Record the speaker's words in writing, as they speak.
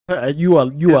You a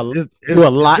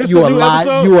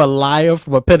liar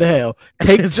from a pit of hell.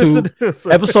 Take two,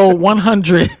 episode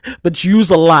 100, but use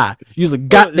a lie. Use a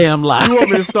goddamn lie. You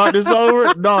want me to start this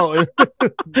over? No.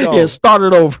 Yeah, start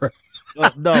it over.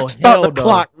 No, start the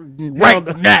clock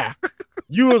right now.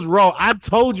 You was wrong. I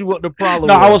told you what the problem was.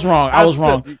 No, I was wrong. I was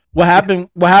wrong. What happened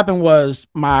was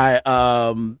my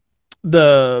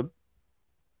the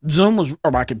Zoom was,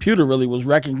 or my computer really was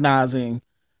recognizing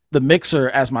the mixer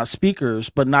as my speakers,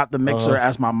 but not the mixer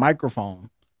as my microphone.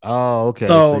 Oh, okay.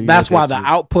 So that's why the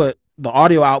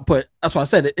audio output, that's why I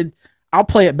said it. I'll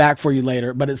play it back for you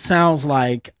later, but it sounds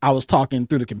like I was talking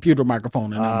through the computer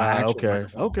microphone and not my actual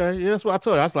microphone. Okay. Yeah, that's what I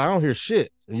told you. I was like, I don't hear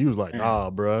shit. And you was like, nah,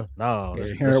 bro. No.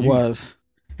 Yeah, Here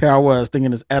I was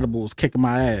thinking this edibles kicking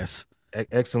my ass.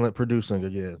 Excellent producing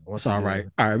again. It's all right.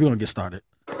 All right, we're going to get started.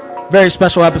 Very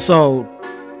special episode.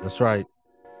 That's right.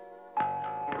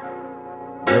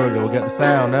 There we go. We got the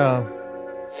sound now.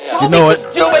 You know it.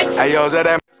 Hey, yo, is that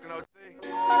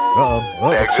Uh-oh.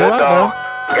 Chill out,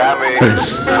 got me looking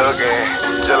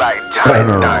just like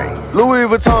Johnny Dang. Louis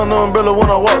Vuitton umbrella when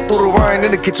I walk through the rain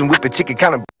in the kitchen with the chicken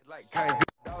kind of like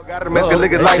got a Mexican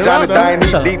looking like Johnny Dang.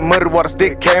 Deep muddy water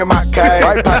stick, carry my cane.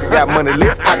 Right pocket got money,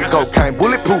 left pocket cocaine.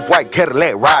 Bulletproof white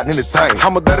Cadillac riding in the tank.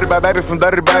 I'm a dirty baby from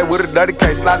Dirty Bay with a dirty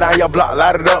case. Slide down your block,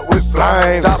 light it up with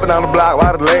flames. Chopping on the block,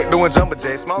 while the leg doing jumper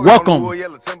jacks.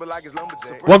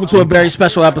 Welcome to a very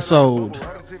special episode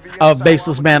of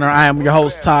Baseless Banner. I am your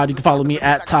host, Todd. You can follow me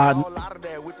at Todd,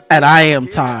 at I am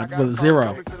Todd with a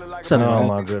 0. Oh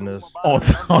my goodness.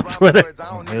 On Twitter.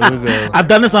 Here we go. I've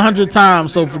done this 100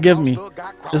 times, so forgive me.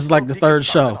 This is like the third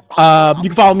show. You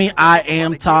can follow me, I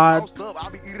am Todd,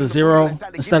 the 0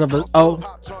 instead of the O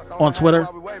on Twitter.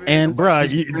 And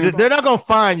they're not gonna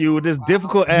find you with this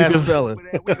difficult ass spelling.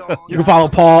 You can follow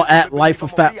Paul at Life of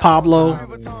Fat Pablo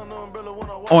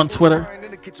on Twitter.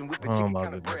 Oh my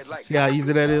goodness. See how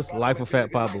easy that is? Life of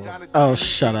Fat Pablo. Oh,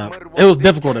 shut up. It was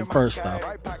difficult at first, though.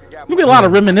 There'll be a lot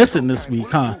of reminiscing this week,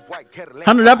 huh?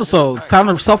 100 episodes. Time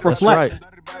to self-reflect.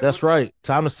 That's right.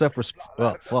 Time to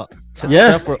self-reflect.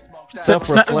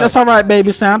 That's all right,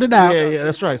 baby. Sound it out. Yeah,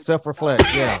 that's right. Self-reflect.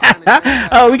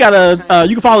 Yeah. We got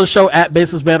you can follow the show at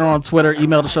Baseless Banner on Twitter.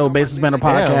 Email the show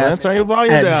baselessbannerpodcast. Yeah, turn your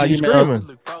volume down. You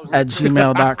screaming at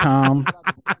gmail.com.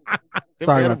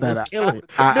 Sorry about that.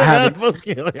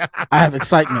 I have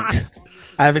excitement.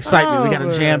 We got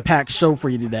a jam-packed show for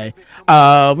you today.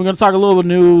 We're going to talk a little bit of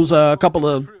news. A couple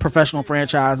of professional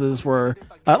franchises were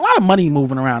a lot of money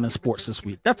moving around in sports this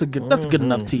week. That's a good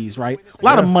enough tease, right? A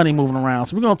lot of money moving around.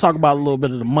 So we're going to talk about a little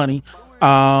bit of the money.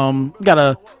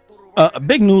 Got a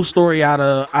big news story out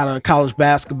of college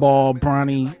basketball.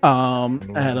 Bronny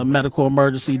had a medical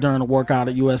emergency during a workout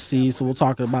at USC, so we'll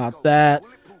talk about that.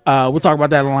 We'll talk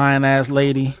about that lion ass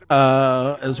lady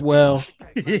as well.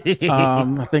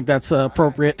 I think that's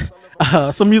appropriate.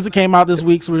 Some music came out this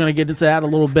week, so we're gonna get into that a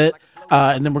little bit,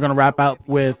 and then we're gonna wrap up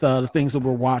with the things that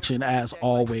we're watching as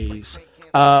always.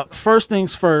 First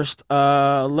things first,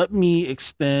 let me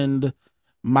extend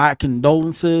my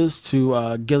condolences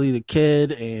to Gilly the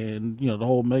Kid and the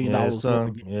whole $1 million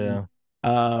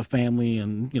family,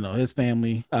 and his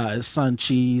family. His son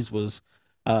Cheese was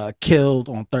killed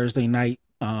on Thursday night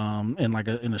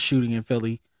in a shooting in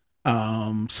Philly.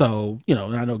 So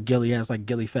I know Gilly has like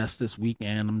Gilly Fest this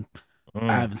weekend.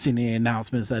 I haven't seen any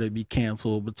announcements that it'd be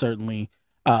canceled, but certainly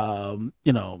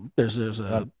there's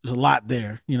a lot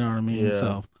there, you know what I mean? Yeah.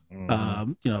 So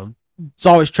it's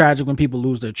always tragic when people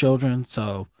lose their children,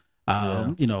 so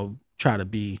try to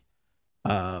be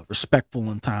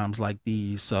respectful in times like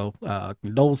these. So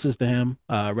condolences to him.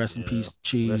 Rest in peace,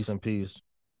 Cheese. Rest in peace.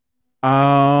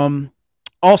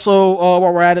 Also,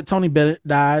 while we're at it, Tony Bennett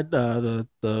died.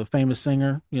 The famous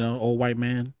singer, old white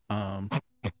man.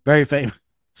 Very famous.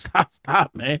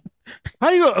 Stop, man. How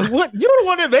you what? You the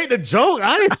one that made the joke.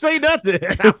 I didn't say nothing.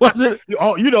 It wasn't.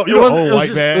 Oh, you're old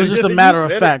white man. It was just a matter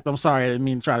of fact. I'm sorry, I didn't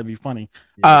mean to try to be funny.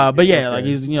 But yeah, like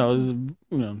he's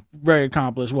very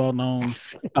accomplished, well known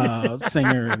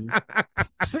singer. And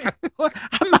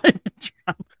I'm not even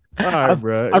trying. All right,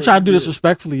 bro. I'm trying to do this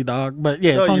respectfully, dog. But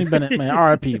yeah, Tony Bennett, man,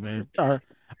 R.I.P. man,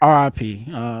 R.I.P.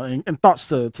 And thoughts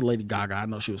to Lady Gaga. I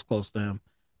know she was close to him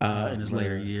in his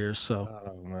later years. So,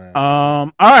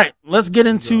 all right, let's get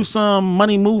into some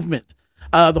money movement.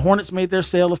 The Hornets made their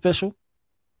sale official.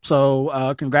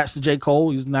 So, congrats to J. Cole.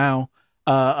 He's now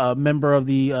a member of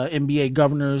the NBA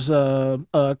Governors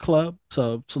Club.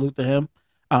 So, salute to him.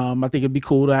 I think it'd be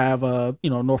cool to have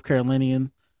North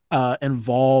Carolinian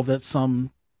involved at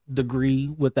some degree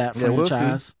with that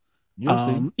franchise.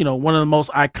 One of the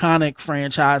most iconic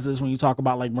franchises when you talk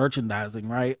about like merchandising,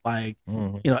 right? Like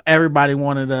everybody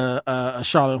wanted a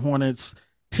Charlotte Hornets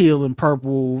teal and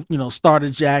purple, starter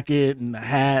jacket and the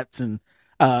hats, and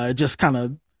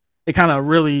it kind of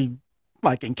really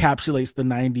like encapsulates the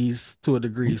 90s to a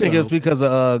degree. You think it's because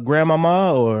of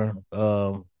Grandmama, or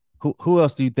who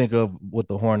else do you think of with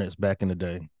the Hornets back in the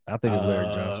day? I think it's Larry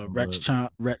Johnson.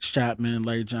 Rex Chapman,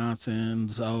 Larry Johnson,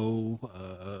 Zoe.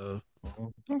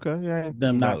 Okay, yeah.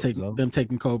 Them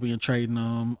taking Kobe and trading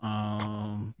them.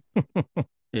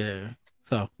 Yeah.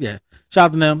 So yeah, shout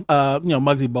out to them.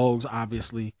 Muggsy Bogues,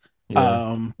 obviously.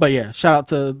 Yeah. But yeah,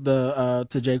 shout out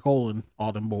to J. Cole and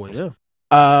all them boys.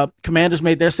 Yeah. Commanders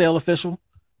made their sale official.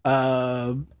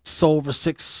 Sold for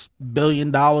 $6 billion.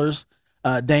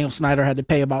 Daniel Snyder had to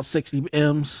pay about 60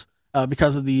 M's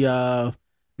because of the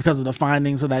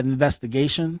findings of that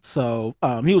investigation. So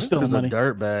he was stealing money.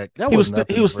 Dirtbag.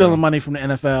 He was stealing money from the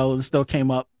NFL and still came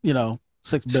up, $6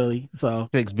 billion. So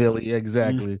 $6 billion,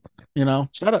 exactly.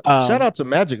 Shout out to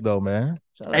Magic though, man.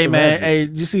 Hey man, hey,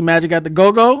 did you see Magic at the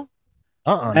Go-Go?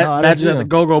 Magic at the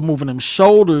Go-Go moving them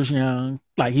shoulders, young.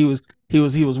 Like he was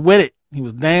with it. He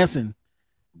was dancing.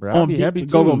 Bro, on the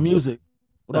Go-Go music.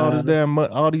 With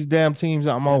all these damn teams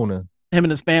I'm owning. Him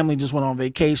and his family just went on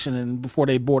vacation, and before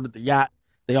they boarded the yacht,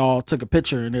 they all took a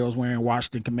picture, and they was wearing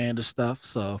Washington Commander stuff.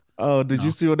 So, did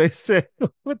you see what they said?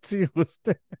 What team was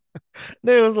that?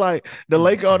 They was like the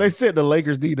Lakers. Oh, they said the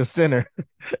Lakers need a center.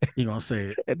 He gonna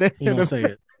say it. He gonna say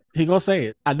it. He gonna say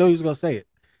it. I know he's gonna say it.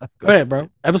 Go ahead, bro.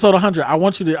 Episode 100. I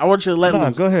want you to let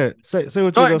loose. Go ahead. Say what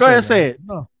you go ahead. Go ahead, say it.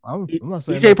 No, I'm not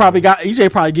saying. EJ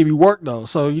probably give you work though,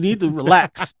 so you need to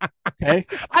relax. Okay.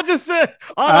 I just said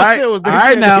all I said was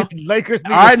Lakers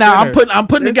need all right, now I'm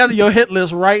putting together your hit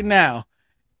list right now.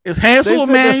 It's Hansel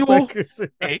Emmanuel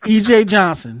and EJ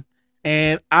Johnson,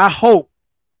 and I hope,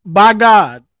 by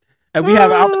God, that we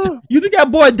have an opportunity. You think that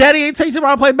boy Daddy ain't teaching him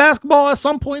how to play basketball at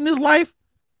some point in his life?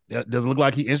 Does it look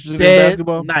like he's interested in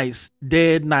basketball?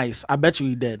 Dead nice. I bet you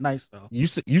he dead nice though. You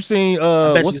seen?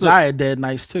 I bet you dead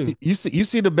nice too. You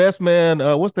see the Best Man?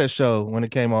 What's that show when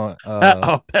it came on?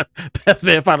 Best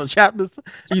Man Final Chapters.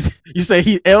 You say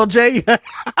he LJ?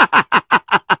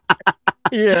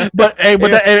 Yeah,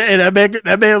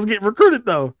 that man was getting recruited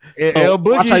though. So L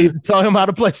Boogie taught him how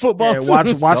to play football. Yeah,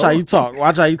 watch how you talk.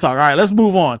 Watch how you talk. All right, let's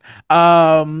move on.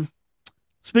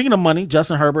 Speaking of money,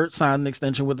 Justin Herbert signed an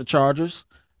extension with the Chargers.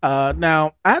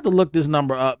 Now I had to look this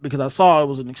number up because I saw it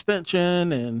was an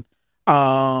extension, and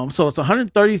so it's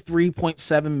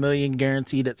 $133.7 million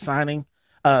guaranteed at signing.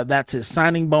 That's his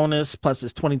signing bonus plus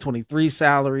his 2023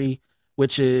 salary,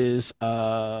 which is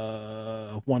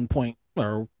 $1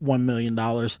 million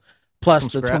plus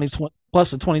the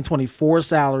 2024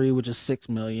 salary, which is $6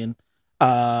 million,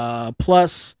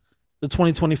 plus the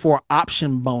 2024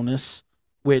 option bonus,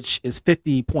 which is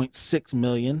 $50.6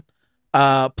 million,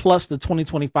 plus the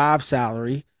 2025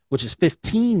 salary, which is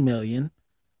 $15 million,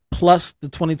 plus the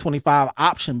 2025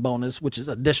 option bonus, which is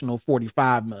additional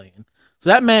 $45 million.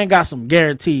 So that man got some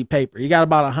guaranteed paper. He got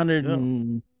about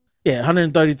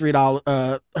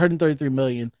 $133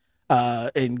 million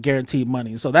in guaranteed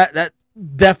money. So that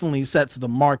definitely sets the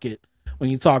market when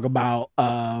you talk about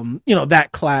that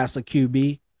class of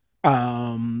QB,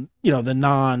 the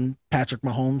non Patrick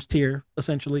Mahomes tier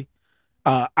essentially.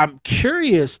 I'm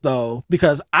curious though,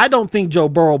 because I don't think Joe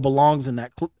Burrow belongs in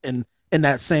that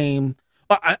same.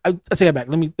 I take it back.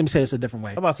 Let me say this a different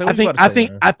way.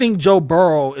 I think Joe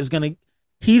Burrow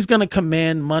he's gonna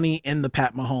command money in the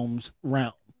Pat Mahomes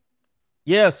realm.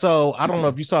 Yeah, so I don't know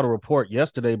if you saw the report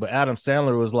yesterday, but Adam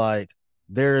Sandler was like,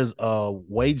 "There's a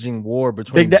waging war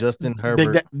between Justin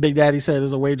Herbert." Big Daddy said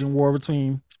there's a waging war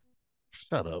between.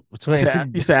 Shut up.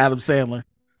 You said Adam Sandler.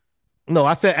 No,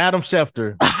 I said Adam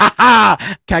Schefter.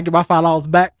 Can I get my $5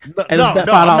 back? I'm not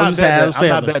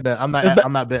betting that. I'm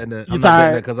not betting that. You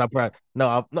tired? Because I'm proud.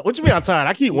 No, what you mean I'm tired?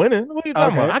 I keep winning. What are you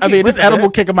talking about? This edible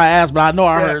kicking my ass, but I know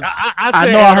I heard.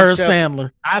 I heard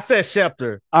Sandler. I said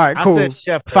Schefter. All right, cool.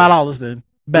 $5 then.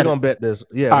 We're gonna bet this.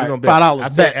 Yeah, we're gonna bet $5. I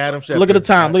said Adam Schefter. Look at the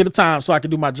time. Look at the time, so I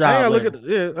can do my job. I ain't gotta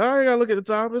look at the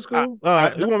time. It's cool. All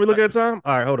right, you want me to look at the time?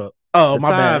 All right, hold up. Oh,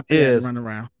 my bad. Is running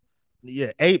around.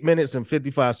 Yeah, 8 minutes and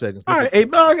 55 seconds. All right, you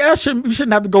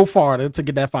shouldn't have to go far to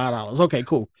get that $5. Okay,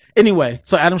 cool. Anyway,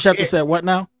 so Adam Schefter said what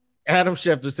now? Adam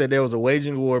Schefter said there was a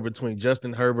waging war between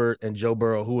Justin Herbert and Joe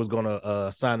Burrow, who was going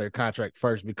to sign their contract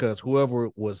first because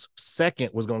whoever was second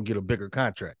was going to get a bigger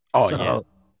contract.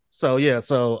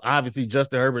 So obviously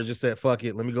Justin Herbert just said, "Fuck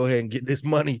it, let me go ahead and get this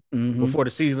money before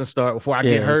the season starts, before I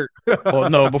get hurt."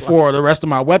 Before the rest of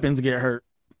my weapons get hurt.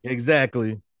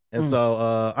 Exactly. And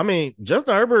so,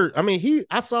 Justin Herbert,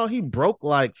 I saw he broke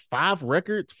like 5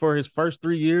 records for his first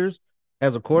 3 years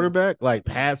as a quarterback, like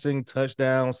passing,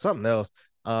 touchdown, something else.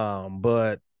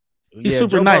 But He's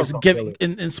super nice.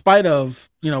 In spite of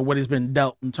what he's been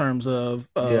dealt in terms of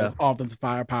offensive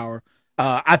firepower.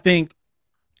 I think.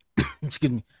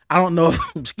 Excuse me. I don't know if.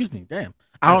 Excuse me. Damn.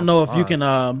 I don't know if you can.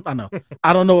 I know.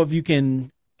 I don't know if you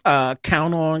can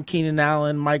count on Keenan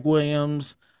Allen, Mike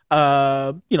Williams.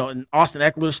 And Austin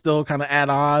Eckler still kind of at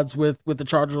odds with the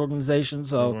Chargers organization.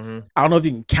 So I don't know if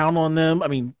you can count on them. I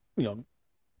mean,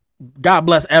 God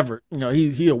bless Everett.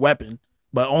 He a weapon,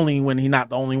 but only when he's not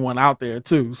the only one out there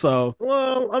too. So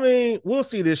well, I mean, we'll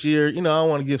see this year. I don't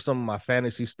want to give some of my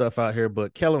fantasy stuff out here,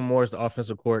 but Kellen Moore is the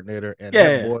offensive coordinator, and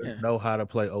that boy know how to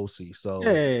play OC. So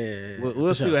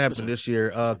we'll see what happens this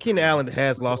year. Keenan Allen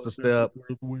has lost a step.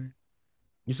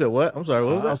 You said what? I'm sorry.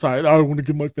 What was that? I'm sorry. I don't want to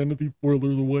give my fantasy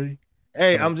spoilers away.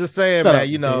 Hey, I'm just saying,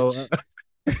 man.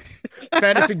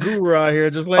 Fantasy guru out here.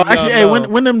 Just let actually, hey,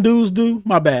 when them dudes do,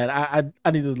 my bad.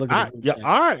 I need to look at it. Yeah,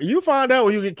 all right. You find out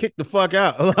when you get kicked the fuck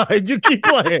out. Like you keep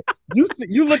playing.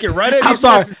 You looking right at me. I'm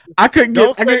sorry. I couldn't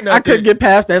get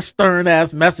past that stern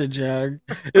ass message. You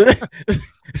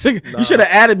should have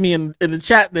added me in the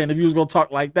chat then if you was gonna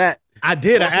talk like that. I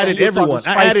did. I added everyone.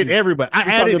 I added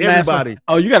everybody.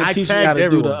 Oh, you got to teach me how to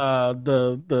do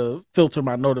the filter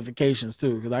my notifications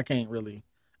too, because I can't really.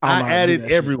 I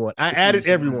added everyone. I added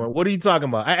everyone. What are you talking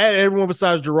about? I added everyone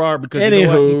besides Gerard because he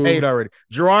paid already.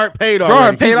 Gerard paid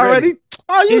already.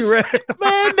 Oh,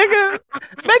 man, nigga,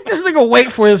 make this nigga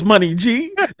wait for his money,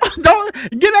 G. Don't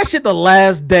get that shit the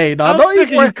last day, dog. I'm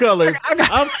sick of you colors.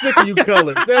 I'm sick of you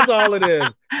colors. That's all it is.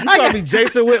 You call me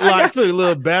Jason Whitlock too,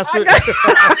 little bastard.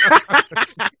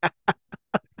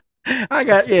 I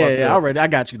got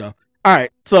you though. All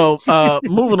right, so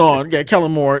moving on. Yeah,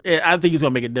 Kellen Moore. I think he's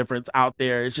gonna make a difference out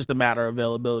there. It's just a matter of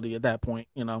availability at that point,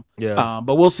 Yeah.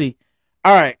 But we'll see.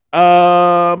 All right.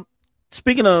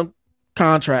 Speaking of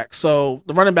contracts, so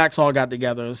the running backs all got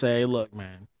together and say, "Look,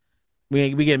 man,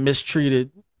 we get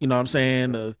mistreated. You know what I'm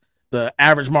saying? The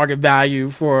average market value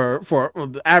for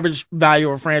the average value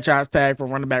of a franchise tag for a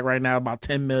running back right now about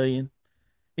 $10 million.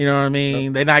 You know what I mean?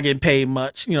 Yep. They're not getting paid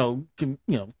much.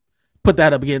 Put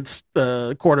that up against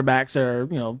the quarterbacks that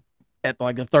are, at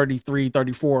like a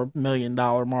 $33-34 million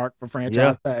mark for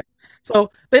franchise tags. So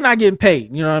they're not getting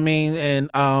paid, you know what I mean?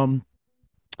 And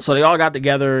so they all got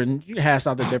together and hashed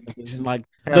out the differences. And like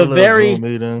the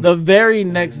very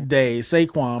next day,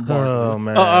 Saquon Barkley. Oh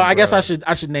man! I guess I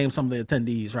should name some of the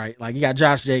attendees, right? Like you got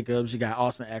Josh Jacobs, you got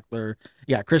Austin Eckler,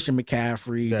 you got Christian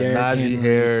McCaffrey, Najee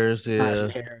Harris.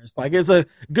 Najee Harris. Like it's a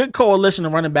good coalition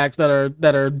of running backs that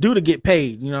are due to get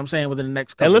paid. You know what I'm saying? Within the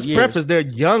next couple of years. And let's preface, they're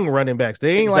young running backs.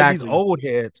 They ain't like these old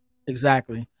heads.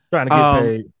 Exactly. Trying to get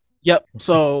paid. Yep.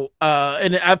 So,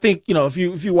 and I think if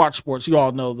you watch sports, you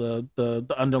all know the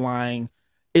underlying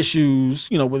issues,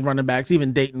 with running backs,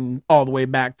 even dating all the way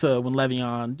back to when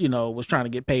Le'Veon, was trying to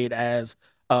get paid as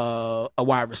a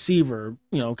wide receiver,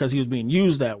 because he was being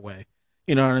used that way.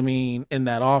 You know what I mean? In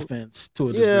that offense to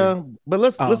a degree. Yeah, but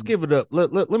let's give it up.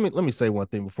 Let me say one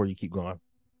thing before you keep going.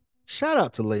 Shout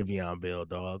out to Le'Veon Bell,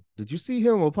 dog. Did you see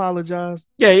him apologize?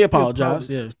 Yeah, he apologized.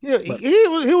 Yeah, he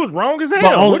was wrong as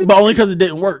hell. But only because it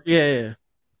didn't work. Yeah.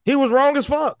 He was wrong as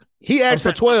fuck. He asked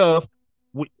for 12.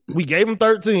 We gave him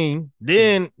 13.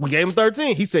 Then we gave him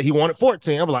 13. He said he wanted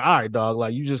 14. I'm like, all right, dog.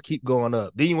 Like you just keep going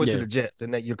up. Then you went to the Jets,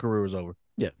 and that your career was over.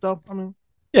 Yeah. So I mean,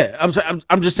 yeah.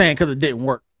 I'm just saying because it didn't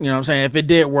work. You know what I'm saying? If it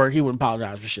did work, he wouldn't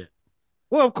apologize for shit.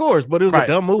 Well, of course, but it was a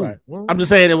dumb move. Right. Well, I'm just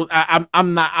saying it was.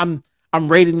 I'm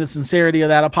rating the sincerity of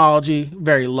that apology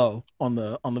very low on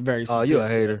the very. Oh, you're a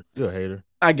hater. You're a hater.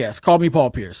 I guess. Call me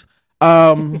Paul Pierce.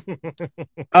 Oh,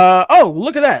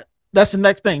 look at that. That's the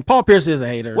next thing. Paul Pierce is a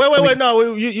hater. Wait.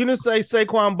 No, you didn't say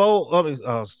Saquon Bolt.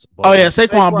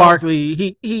 Saquon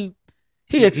Barkley. He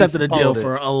accepted a deal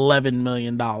for $11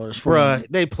 million. Bruh,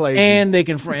 they played and they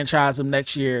can franchise him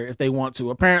next year if they want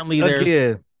to. Apparently,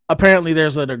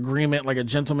 there's an agreement, like a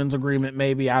gentleman's agreement.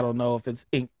 Maybe I don't know if it's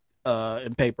in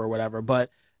paper or whatever,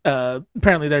 but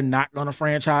apparently they're not going to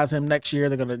franchise him next year.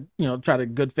 They're going to try to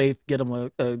good faith get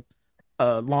him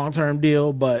a long-term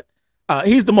deal, but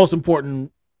he's the most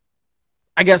important.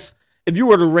 I guess if you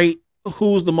were to rate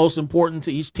who's the most important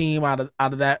to each team out of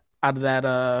that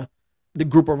the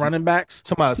group of running backs,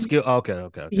 somebody skill.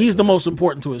 Okay. He's the most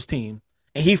important to his team,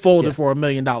 and he folded for $1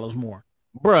 million more.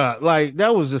 Bruh, like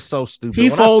that was just so stupid. He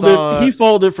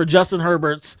folded for Justin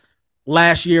Herbert's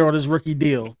last year on his rookie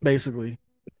deal, basically.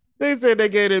 They said they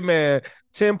gave him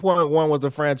 10.1 was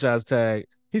the franchise tag.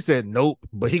 He said nope,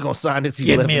 but he gonna sign this.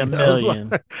 Give me $1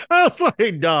 million. I was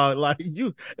like, dog, like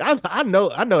you. I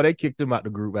know they kicked him out the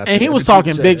group. After and he was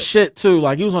talking big shit too.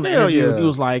 Like he was on the interview. Yeah. He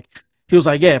was like,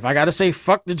 yeah, if I gotta say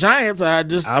fuck the Giants, I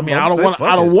don't want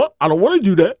to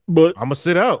do that. But I'm gonna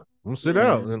sit out. I'm gonna sit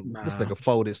out. And this nigga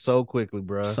folded so quickly,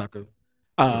 bro. Sucker.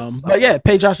 But yeah,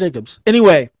 pay Josh Jacobs.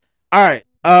 Anyway, all right.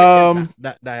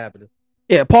 Not happening.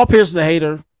 Yeah, Paul Pierce is a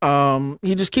hater.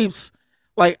 He just keeps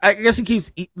I guess he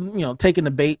keeps taking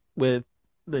the bait with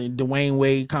the Dwayne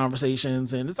Wade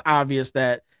conversations, and it's obvious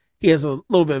that he has a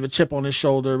little bit of a chip on his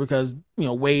shoulder because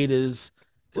Wade is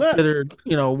considered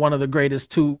one of the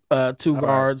greatest two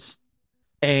guards,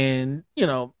 and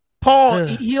Paul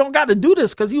he don't got to do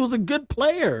this because he was a good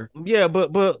player. Yeah,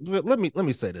 but let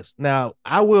me say this. Now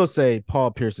I will say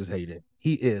Paul Pierce is hated.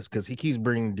 He is because he keeps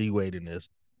bringing D Wade in this.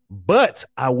 But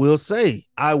I will say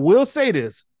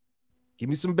this. Give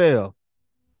me some bail.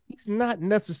 He's not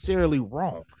necessarily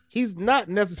wrong. He's not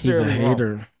necessarily He's a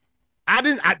hater. Wrong. I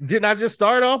didn't just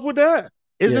start off with that?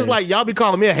 It's just like y'all be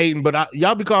calling me a hater, but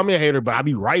I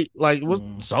be right. Like,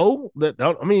 so that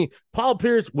I mean, Paul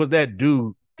Pierce was that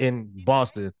dude in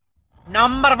Boston.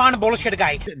 Number one bullshit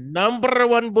guy.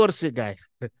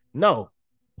 No,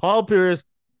 Paul Pierce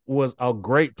was a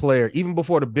great player even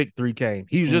before the big three came.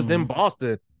 He was just in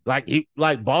Boston. Like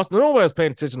Boston, nobody was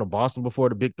paying attention to Boston before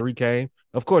the big three came.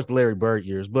 Of course, the Larry Bird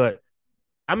years, but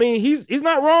I mean, he's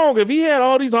not wrong. If he had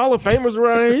all these Hall of Famers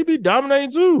around here, he'd be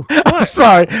dominating too. I'm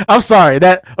sorry.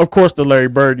 That of course the Larry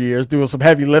Bird years doing some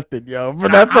heavy lifting, yo. For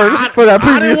that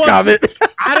previous comment.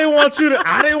 I didn't want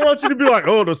you to be like,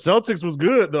 oh, the Celtics was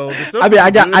good though. I mean,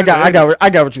 I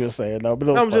got what you were saying though.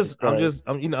 But I'm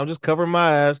just covering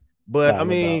my ass. But I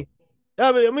mean,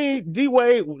 D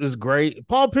Wade is great.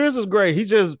 Paul Pierce is great. He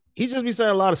just be saying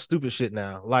a lot of stupid shit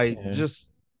now. Like just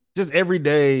every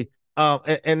day.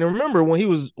 And remember when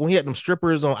he had them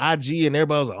strippers on IG and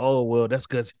everybody was like, oh well, that's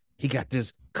because he got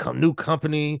this new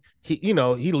company. He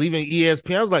leaving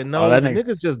ESPN. I was like, no, that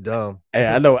nigga's just dumb. Hey,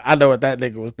 I know what that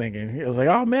nigga was thinking. He was like,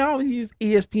 oh man, I'll use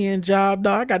ESPN job,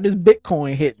 dog. I got this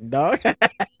Bitcoin hitting, dog.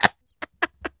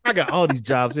 I got all these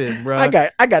jobs hitting, bro. I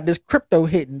got this crypto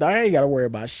hitting, dog. I ain't gotta worry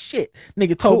about shit.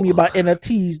 Nigga told me about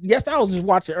NFTs. Yes, I was just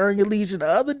watching Earn Your Leisure the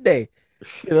other day.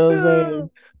 You know what I'm saying?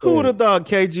 Who would have thought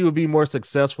KG would be more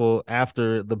successful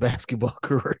after the basketball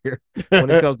career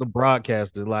when it comes to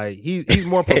broadcasting? Like he's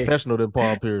more professional than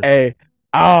Paul Pierce. Hey,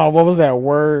 what was that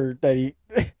word that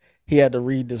he had to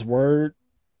read this word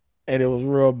and it was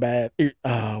real bad.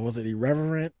 Was it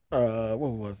irreverent? What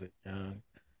was it?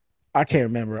 I can't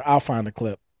remember. I'll find the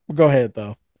clip. Go ahead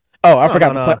though. Oh, I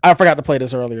forgot to play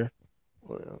this earlier.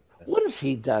 What has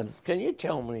he done? Can you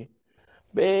tell me?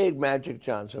 Big Magic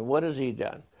Johnson. What has he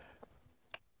done?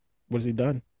 What has he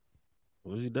done?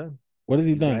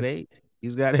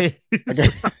 He's got 8.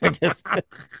 I guess.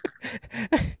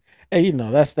 Hey,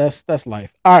 that's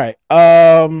life. All right.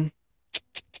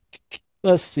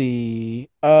 Let's see.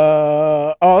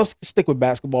 Let's stick with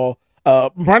basketball.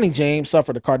 Bronny James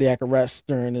suffered a cardiac arrest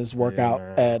during his workout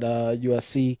at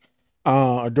USC,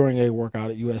 or during a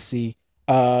workout at USC.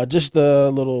 Just a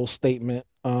little statement.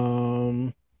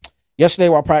 Yesterday,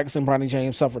 while practicing, Bronny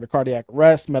James suffered a cardiac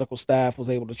arrest. Medical staff was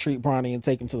able to treat Bronny and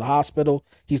take him to the hospital.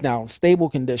 He's now in stable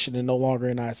condition and no longer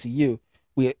in ICU.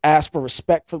 We ask for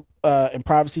respect and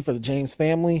privacy for the James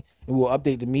family, and we'll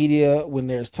update the media when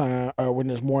there's time or when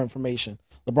there's more information.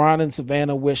 LeBron and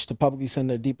Savannah wish to publicly send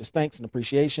their deepest thanks and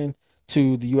appreciation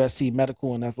to the USC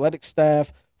medical and athletic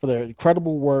staff for their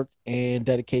incredible work and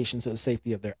dedication to the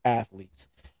safety of their athletes.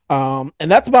 And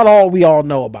that's about all we all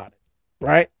know about it,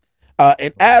 right?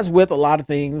 And as with a lot of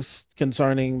things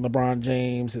concerning LeBron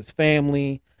James, his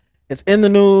family, it's in the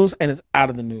news and it's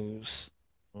out of the news,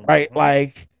 right?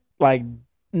 Like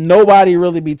nobody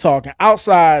really be talking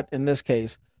outside, in this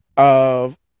case,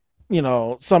 of,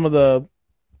 some of the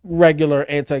regular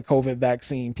anti-COVID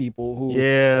vaccine people who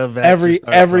every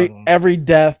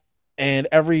death and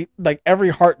every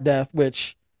heart death,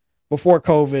 which before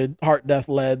COVID, heart death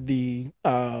led the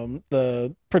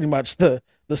pretty much the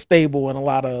stable and a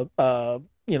lot of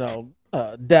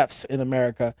deaths in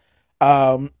America.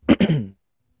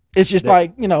 It's just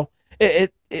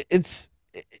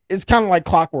it's kind of like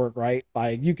clockwork, right?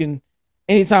 Like you can,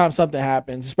 anytime something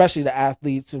happens, especially the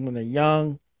athletes and when they're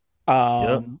young,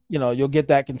 you'll get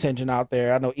that contingent out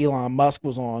there. I know Elon Musk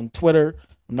was on Twitter.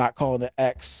 I'm not calling it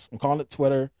X. I'm calling it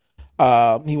Twitter.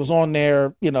 He was on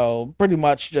there, pretty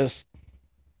much just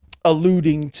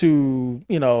alluding to,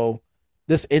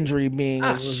 this injury being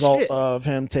a result of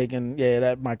him taking,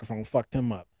 that microphone fucked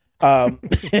him up.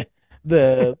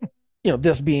 This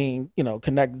being,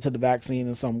 connected to the vaccine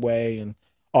in some way and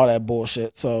all that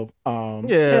bullshit. So, I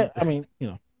mean,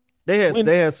 they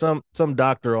had some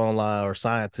doctor online or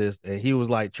scientist, and he was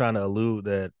like trying to allude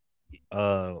that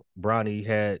Bronny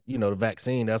had, the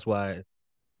vaccine. That's why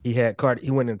he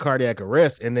went in cardiac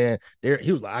arrest. And then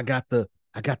he was like, I got the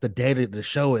I got the data to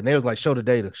show it. And they was like, show the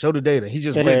data. He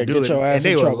just Yeah, wouldn't do it. And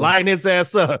they were lighting his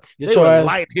ass up. Get your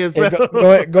ass.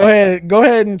 Go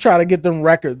ahead and try to get them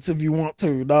records if you want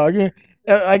to, dog.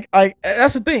 Like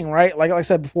that's the thing, right? Like I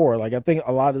said before, like I think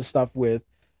a lot of the stuff with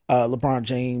LeBron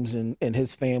James and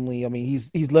his family. I mean,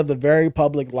 he's lived a very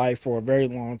public life for a very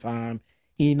long time.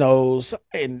 He knows,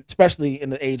 and especially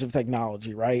in the age of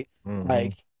technology, right? Mm-hmm.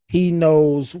 Like he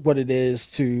knows what it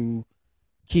is to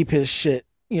keep his shit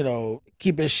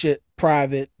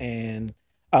private, and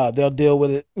they'll deal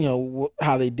with it,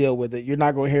 how they deal with it. You're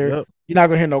not gonna hear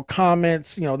no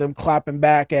comments, them clapping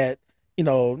back at,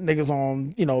 niggas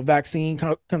on, vaccine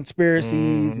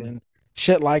conspiracies and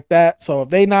shit like that. So if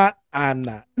they not, I'm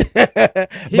not. But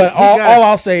all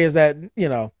I'll say is that,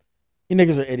 you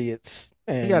niggas are idiots.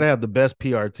 And you gotta have the best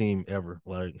PR team ever.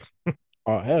 Like,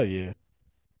 oh hell yeah.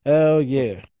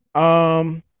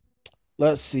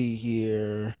 Let's see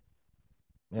here.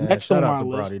 Yeah, next on my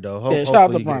list. Shout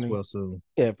out to Bronny. Well soon.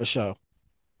 Yeah, for sure.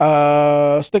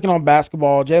 Sticking on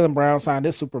basketball, Jaylen Brown signed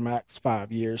his Supermax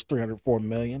 5 years, $304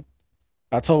 million.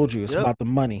 I told you it's about the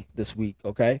money this week.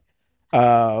 Okay.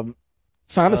 Signed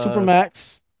a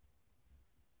Supermax.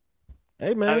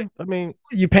 Hey man, I mean,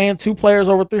 you paying 2 players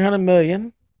over $300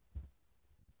 million.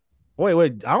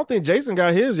 Wait, I don't think Jason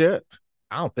got his yet.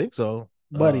 I don't think so,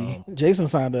 buddy. Jason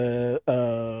signed a.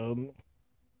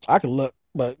 I can look.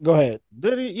 But go ahead.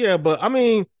 Did he? Yeah, but I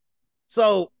mean,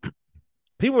 so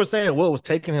people were saying what was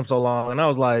taking him so long, and I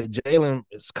was like,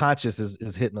 Jalen's conscience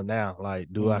is hitting him now.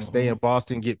 Like, do I stay in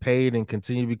Boston, get paid, and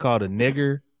continue to be called a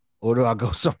nigger, or do I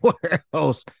go somewhere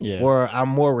else where I'm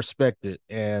more respected?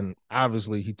 And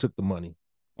obviously, he took the money.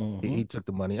 He took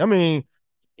the money. I mean,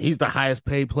 he's the highest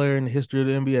paid player in the history of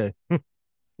the NBA,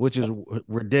 which is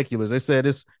ridiculous. They said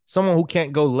it's someone who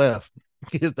can't go left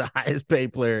is the highest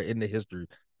paid player in the history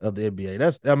of the NBA.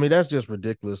 That's just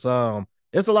ridiculous.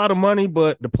 It's a lot of money,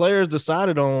 but the players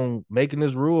decided on making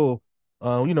this rule.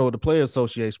 The Player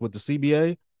Association with the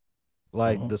CBA,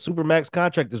 like the Supermax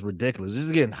contract is ridiculous.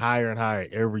 It's getting higher and higher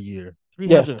every year.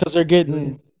 Yeah, because they're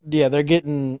getting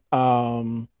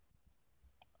more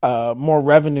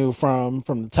revenue from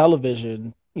the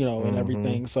television, and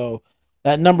everything. So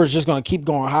that number is just going to keep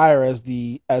going higher as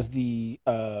the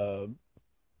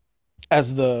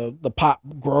pop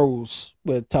grows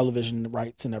with television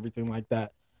rights and everything like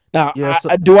that. Now,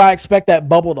 do I expect that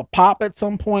bubble to pop at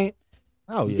some point?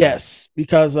 Oh yeah. Yes,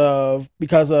 because of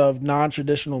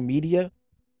non-traditional media,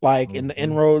 like in the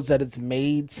inroads that it's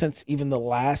made since even the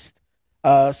last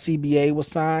CBA was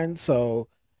signed. So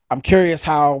I'm curious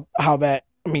how that.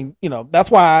 I mean, that's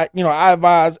why I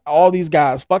advise all these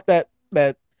guys, fuck that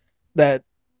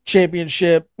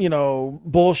championship,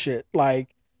 bullshit.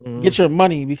 Like, get your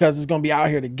money because it's gonna be out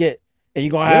here to get, and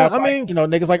you're gonna have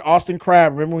niggas like Austin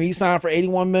Crabbe. Remember when he signed for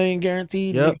 $81 million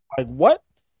guaranteed? Yep. Like what?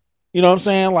 You know what I'm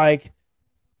saying? Like,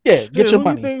 yeah, get your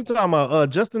money. Who you talking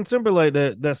about? Justin Timberlake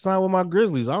that signed with my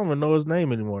Grizzlies. I don't even know his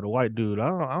name anymore. The white dude.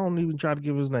 I don't even try to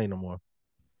give his name no more.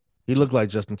 He looked like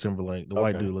Justin Timberlake. The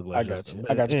white dude looked like. I got you.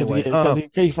 Because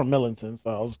he's from Millington, so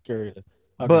I was curious.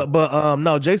 Okay. But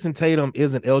no, Jason Tatum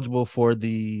isn't eligible for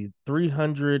the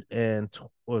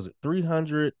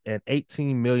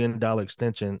 $318 million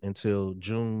extension until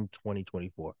June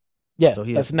 2024. Yeah, so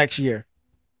that's next year.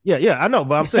 Yeah, I know,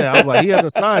 but I'm saying I was like he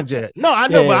hasn't signed yet. No, I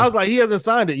know, but I was like he hasn't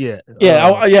signed it yet.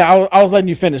 Yeah, I was letting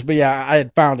you finish, but yeah, I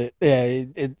had found it. Yeah,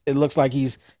 it looks like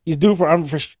he's due for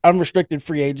unrestricted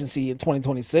free agency in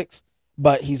 2026,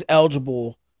 but he's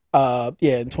eligible.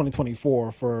 In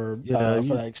 2024 for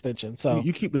that extension. So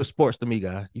you keep the sports to me,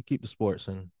 guy. You keep the sports,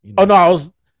 and oh no, I was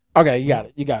okay. You got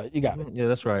it. Yeah,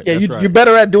 that's right. Yeah, you're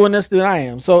better at doing this than I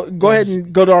am. So go ahead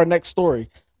and go to our next story.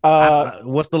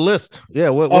 What's the list? Yeah,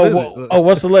 what is it?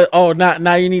 What's the list? Oh,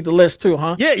 now you need the list too,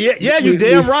 huh? Yeah. You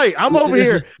damn right. I'm over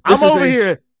here. I'm over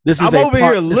here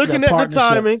looking at the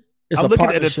timing. I'm looking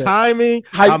at the timing.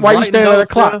 Why you staring at the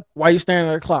clock? Why you staring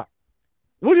at the clock?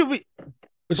 What do we?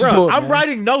 Bro, I'm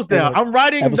writing notes down. I'm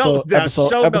writing notes down.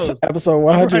 Episode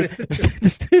 100. This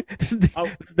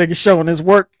nigga showing his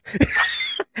work.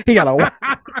 he got a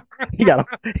whiteboard.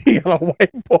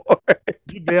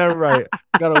 You damn right.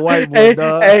 Got a whiteboard,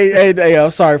 dog. Hey, I'm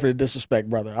sorry for the disrespect,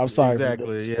 brother. I'm sorry.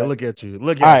 Exactly. Yeah, look at you.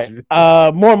 You.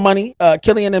 More money.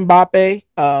 Kylian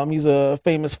Mbappe. He's a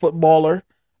famous footballer.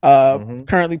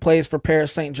 Currently plays for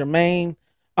Paris Saint-Germain.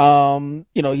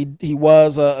 He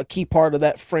was a key part of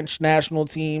that French national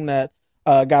team that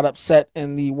got upset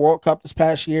in the World Cup this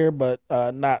past year, but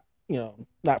not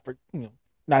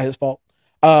his fault.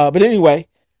 But anyway,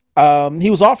 he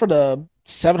was offered a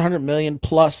 $700 million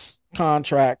plus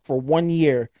contract for 1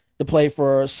 year to play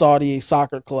for a Saudi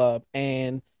soccer club,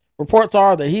 and reports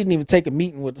are that he didn't even take a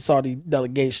meeting with the Saudi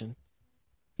delegation.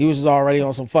 He was just already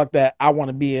on some fuck that I want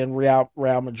to be in Real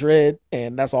Madrid,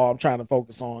 and that's all I'm trying to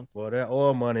focus on. Boy, that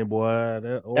oil money, boy.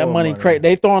 That money crazy.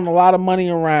 They throwing a lot of money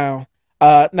around.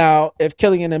 Now, if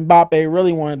Kylian Mbappe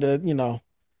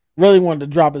really wanted to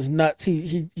drop his nuts,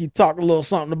 he talked a little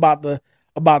something about the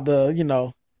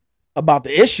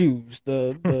issues,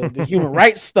 the human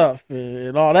rights stuff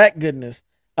and all that goodness.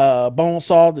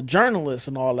 Bonesaw, the journalist,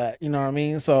 and all that. You know what I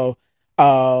mean? So,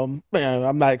 I'm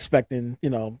not expecting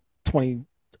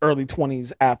early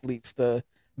 20s athletes to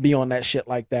be on that shit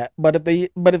like that. But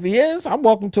if he is, I'm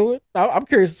welcome to it. I'm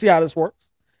curious to see how this works.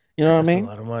 You know what I mean? A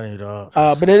lot of money, dog.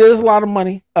 But it is a lot of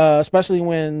money, especially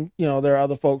when there are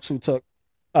other folks who took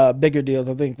bigger deals.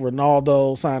 I think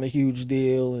Ronaldo signed a huge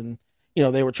deal, and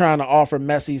they were trying to offer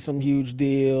Messi some huge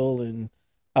deal, and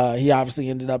he obviously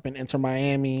ended up in Inter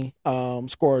Miami.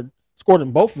 Scored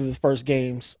in both of his first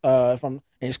games. And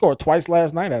he scored twice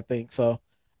last night, I think. So.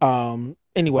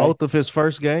 Anyway, both of his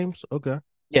first games. Okay.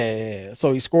 Yeah.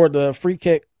 So he scored the free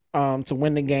kick to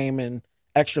win the game in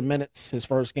extra minutes his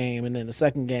first game, and then the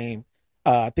second game,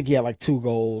 I think he had like 2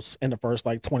 goals in the first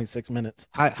 26 minutes.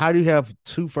 How do you have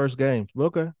 2 first games?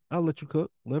 Okay, I'll let you cook.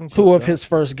 Let him 2 of his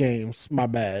first games. My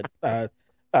bad.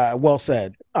 Well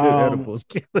said. 2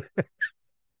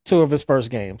 of his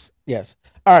first games. Yes.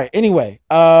 All right. Anyway,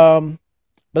 but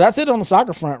that's it on the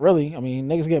soccer front, really. I mean,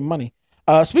 niggas getting money.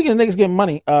 Speaking of niggas getting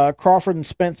money, Crawford and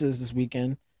Spence is this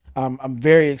weekend. I'm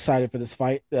very excited for this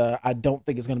fight. I don't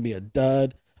think it's going to be a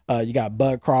dud. You got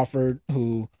Bud Crawford,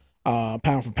 who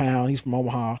pound for pound, he's from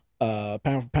Omaha.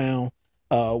 Pound for pound,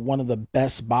 one of the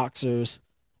best boxers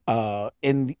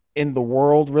in the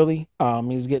world, really.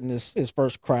 He's getting his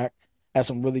first crack at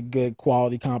some really good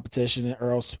quality competition in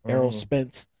Errol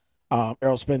Spence.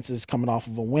 Errol Spence is coming off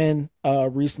of a win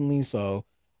recently, so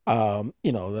I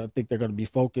think they're going to be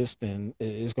focused, and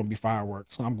it's going to be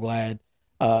fireworks. So I'm glad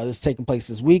this is taking place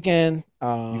this weekend.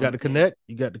 You got to connect.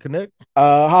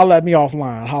 Holler at me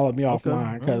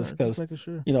offline. Because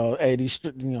sure. Hey, the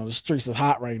streets is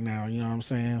hot right now. You know what I'm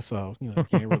saying? So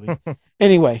can't really.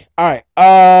 Anyway, all right.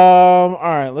 All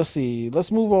right. Let's see.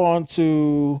 Let's move on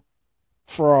to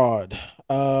fraud.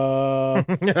 Oh,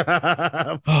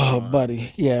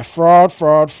 buddy. Yeah, fraud. G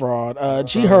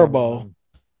Herbo.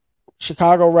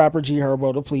 Chicago rapper G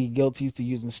Herbo to plead guilty to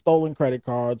using stolen credit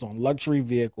cards on luxury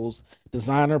vehicles,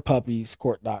 designer puppies,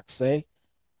 court docs say.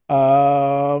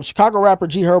 Chicago rapper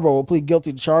G Herbo will plead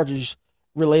guilty to charges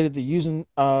related to using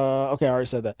okay, I already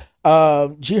said that.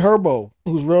 G Herbo,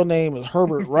 whose real name is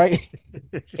Herbert Wright.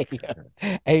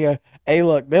 Hey,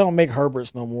 look, they don't make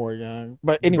Herberts no more, young.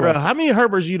 But anyway, bro, how many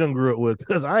Herberts you done grew up with?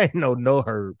 Because I ain't know no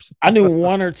Herbs. I knew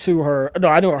 1 or 2 Herb. No,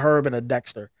 I knew a Herb and a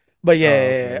Dexter. But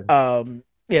yeah,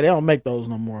 yeah, they don't make those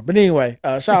no more. But anyway,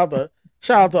 shout out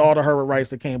to all the Herbert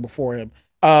Wrights that came before him.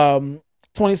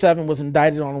 27 was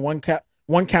indicted on one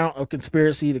count of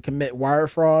conspiracy to commit wire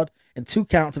fraud and 2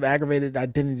 counts of aggravated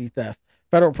identity theft.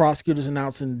 Federal prosecutors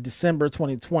announced in December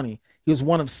 2020 he was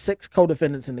one of 6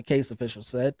 co-defendants in the case, officials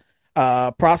said.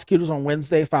 Prosecutors on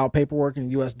Wednesday filed paperwork in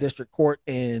the U.S. District Court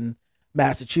in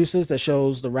Massachusetts that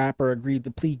shows the rapper agreed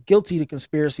to plead guilty to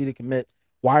conspiracy to commit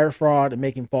wire fraud and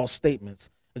making false statements.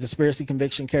 A conspiracy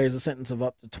conviction carries a sentence of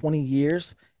up to 20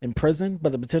 years in prison,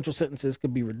 but the potential sentences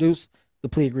could be reduced, the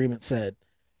plea agreement said.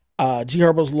 G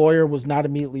Herbo's lawyer was not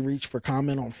immediately reached for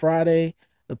comment on Friday.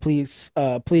 The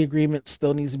plea agreement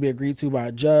still needs to be agreed to by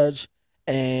a judge,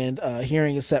 and a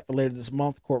hearing is set for later this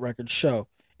month, court records show.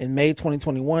 In May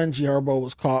 2021, G Herbo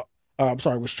was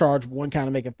charged with 1 count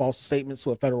of making false statements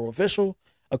to a federal official.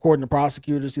 According to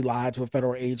prosecutors, he lied to a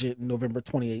federal agent in November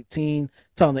 2018,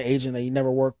 telling the agent that he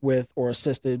never worked with or was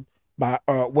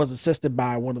assisted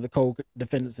by one of the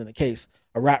co-defendants in the case,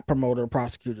 a rap promoter,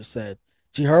 prosecutors said.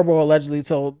 G Herbo allegedly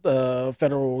told the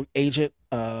federal agent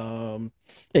that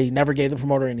he never gave the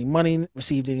promoter any money,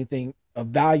 received anything of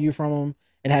value from him,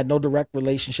 and had no direct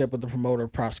relationship with the promoter,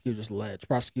 prosecutors alleged.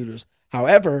 Prosecutors,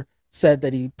 however, said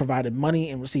that he provided money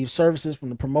and received services from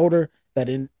the promoter that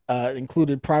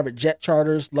included private jet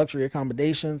charters, luxury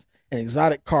accommodations, and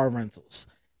exotic car rentals.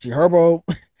 G Herbo,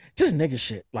 just nigga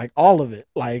shit, like all of it.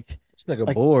 Like this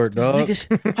nigga bored, dog.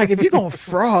 Like if you're gonna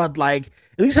fraud, like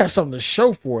at least have something to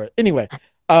show for it. Anyway, G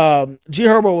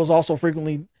Herbo was also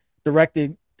frequently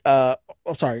directed. G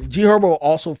Herbo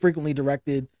also frequently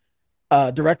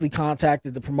directly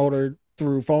contacted the promoter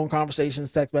through phone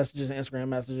conversations, text messages, and Instagram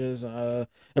messages. The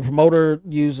promoter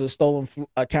used a stolen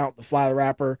account to fly the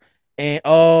rapper. And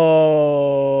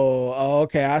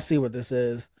okay, I see what this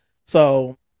is.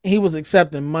 So he was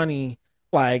accepting money,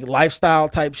 like lifestyle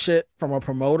type shit from a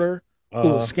promoter who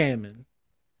was scamming.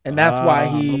 and that's why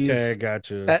he's okay.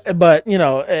 Gotcha. But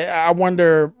I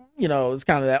wonder. It's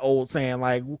kind of that old saying,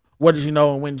 like, what did you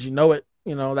know and when did you know it?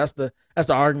 That's the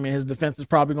argument his defense is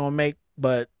probably gonna make.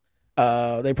 But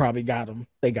they probably got him.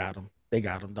 They got him,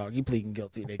 dog. He pleading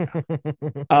guilty. They got him.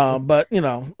 But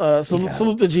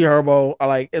salute to G Herbo. I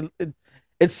like it.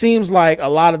 It seems like a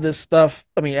lot of this stuff.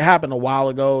 I mean, it happened a while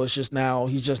ago. It's just now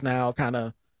he's just now kind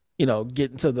of,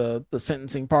 getting to the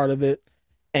sentencing part of it,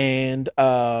 and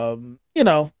I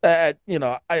could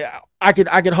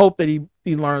hope that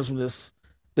he learns from this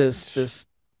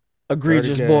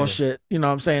egregious bullshit. You know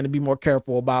what I'm saying, to be more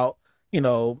careful about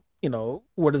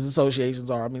what his associations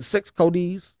are. I mean, 6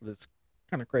 Codis. That's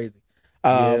kind of crazy.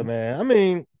 Yeah, man. I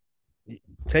mean,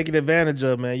 taking advantage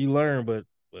of, man, you learn, but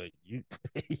you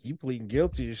you pleading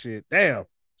guilty and shit. Damn.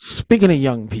 Speaking of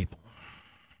young people,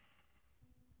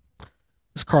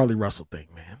 this Carlee Russell thing,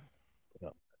 man.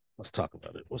 Let's talk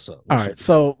about it. What's up? All right.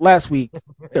 So last week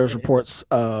there was reports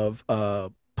of a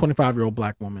 25-year-old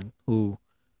black woman who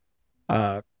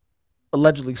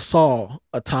allegedly saw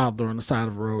a toddler on the side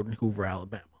of the road in Hoover,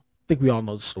 Alabama. I think we all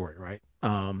know the story, right?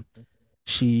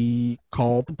 She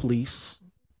called the police,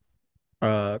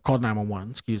 called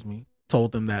 911, excuse me,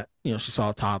 told them that, she saw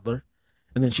a toddler.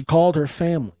 And then she called her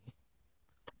family,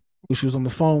 who she was on the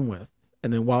phone with.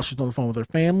 And then while she was on the phone with her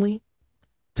family,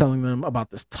 telling them about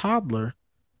this toddler,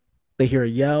 they hear a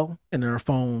yell and their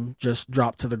phone just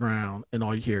dropped to the ground. And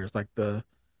all you hear is like the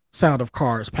sound of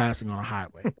cars passing on a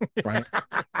highway, right?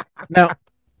 Now,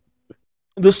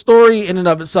 the story in and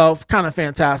of itself, kind of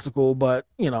fantastical, but,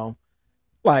 I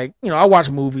watch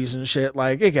movies and shit.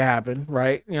 Like, it can happen,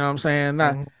 right? You know what I'm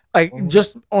saying?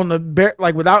 Just on the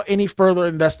without any further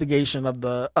investigation of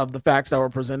the facts that were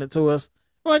presented to us,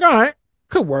 we're like, all right,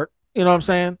 could work. You know what I'm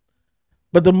saying?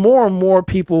 But the more and more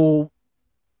people,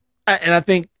 and I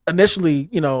think initially,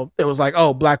 it was like,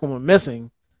 oh, black woman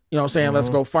missing. You know what I'm saying? Let's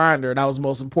go find her. That was the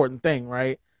most important thing,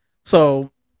 right?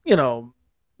 So,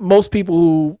 most people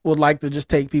who would like to just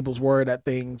take people's word at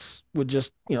things would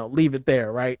just, leave it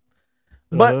there, right?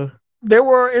 But there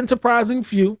were enterprising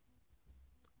few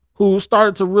who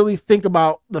started to really think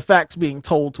about the facts being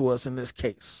told to us in this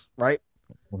case, right?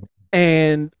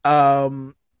 And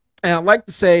I'd like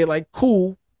to say, like,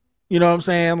 cool, you know what I'm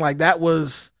saying? Like, I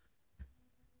was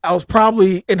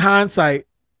probably, in hindsight,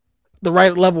 the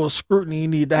right level of scrutiny you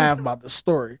need to have about this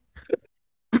story.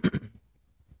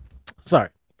 Sorry.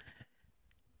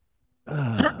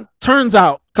 Turns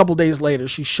out, a couple days later,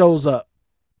 she shows up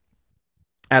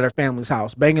at her family's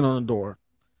house, banging on the door.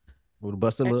 With a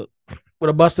busted lip. With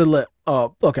a busted lip.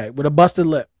 Oh, okay. With a busted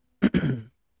lip.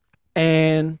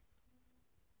 And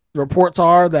the reports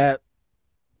are that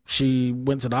she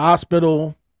went to the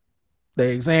hospital,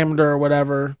 they examined her or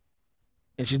whatever,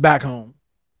 and she's back home.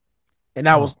 And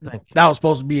that was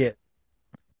supposed to be it.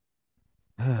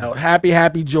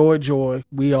 Happy, joy.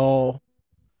 We all.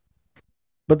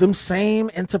 But them same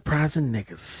enterprising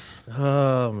niggas.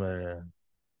 Oh, man.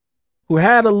 Who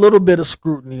had a little bit of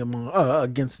scrutiny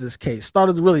against this case,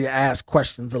 started to really ask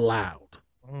questions aloud.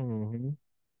 Mm-hmm.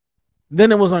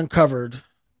 Then it was uncovered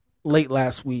late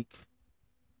last week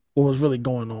what was really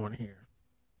going on here.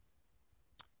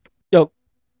 Yo,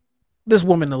 this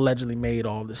woman allegedly made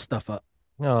all this stuff up.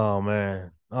 Oh,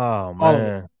 man.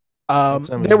 There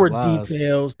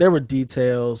were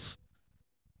details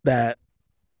that,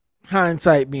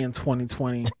 hindsight being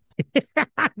 2020.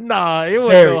 Nah, it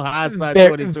was no hindsight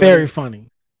 2020. Very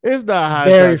funny. It's not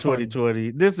hindsight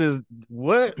 2020. This is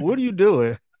what are you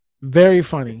doing? Very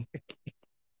funny.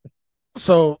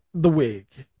 So the wig.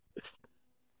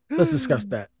 Let's discuss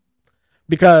that,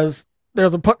 because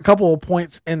there's a couple of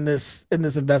points in this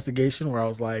investigation where I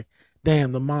was like,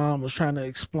 damn, the mom was trying to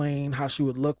explain how she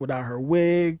would look without her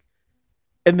wig,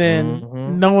 and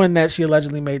then knowing that she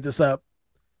allegedly made this up,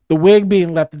 the wig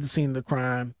being left at the scene of the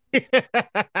crime.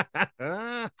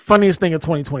 Funniest thing of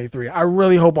 2023. I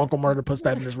really hope Uncle Murder puts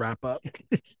that in his wrap up.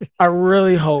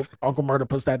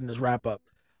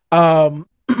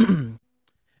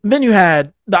 Then you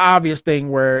had the obvious thing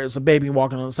where it's a baby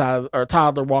walking on the side or a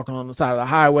toddler walking on the side of the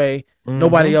highway.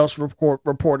 Nobody else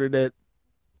reported it.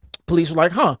 Police were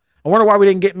like, I wonder why we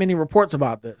didn't get many reports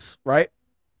about this, right?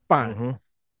 Fine.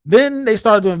 Then they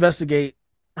started to investigate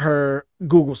her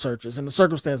Google searches and the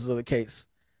circumstances of the case.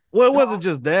 Well, it wasn't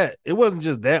just that. It wasn't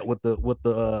just that with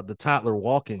the toddler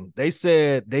walking. They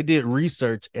said they did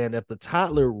research, and if the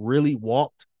toddler really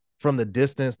walked from the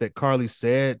distance that Carlee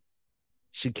said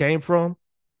she came from,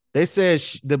 they said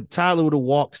the toddler would have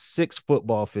walked 6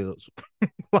 football fields.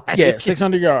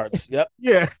 600 yards. Yep.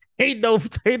 Yeah, ain't no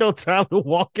toddler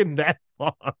walking that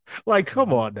far. Like,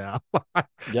 come on now.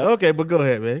 Yep. Okay, but go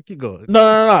ahead, man. Keep going.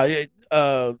 No.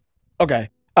 Okay.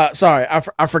 Sorry,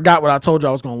 I forgot what I told you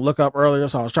I was going to look up earlier,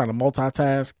 so I was trying to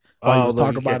multitask while you was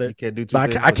talking about it. You can't do two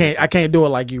but things. I can't do it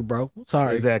like you, bro.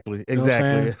 Sorry. Exactly. You know what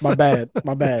I'm saying?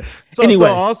 My bad. So, anyway,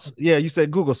 so also, yeah, you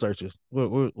said Google searches.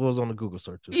 What was on the Google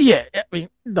searches? Yeah, I mean,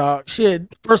 dog.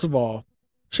 First of all,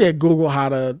 she had Google how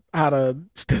to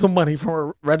steal money from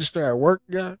a register at work.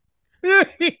 Yeah.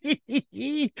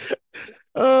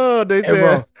 Oh, they said.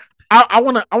 Bro, I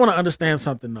want to understand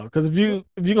something though, because if you're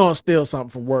gonna steal something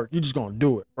from work, you're just gonna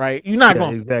do it, right? You're not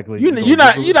gonna exactly.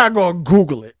 You're not gonna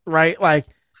Google it, right? Like,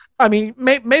 I mean,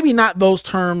 maybe not those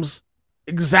terms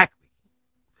exactly.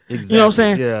 You know what I'm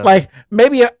saying? Yeah. Like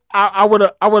maybe I would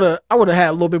have had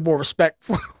a little bit more respect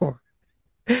for her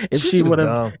if she would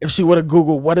have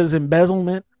Googled what is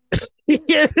embezzlement.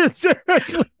 Yeah,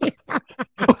 exactly.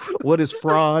 What is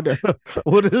fraud?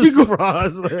 What is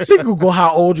fraud? She Google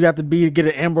how old you have to be to get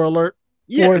an Amber Alert.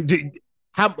 Yeah,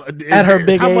 at her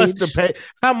big age.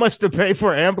 How much to pay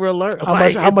for Amber Alert?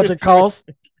 How much it costs?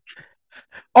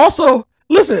 Also,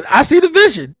 listen, I see the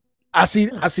vision. I see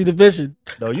the vision.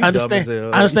 No, you understand. Dumb as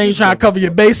hell. I understand you trying to cover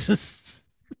your bases.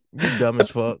 You dumb as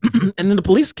fuck. And then the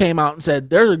police came out and said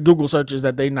there are Google searches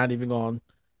that they're not even going to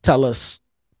tell us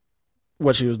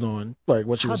what she was doing, like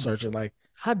what she was searching. Like,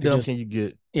 how dumb can you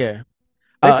get? Yeah.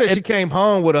 They said she came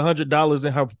home with $100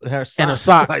 in her sock. In a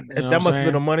sock. Like, that must have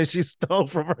been the money she stole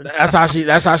from her. That's how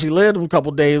she lived a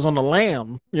couple days on the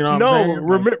lam. You know what I'm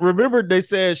saying? Remember they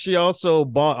said she also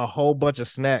bought a whole bunch of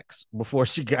snacks before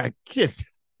she got kidnapped.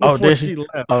 Did she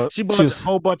left. She bought a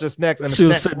whole bunch of snacks and she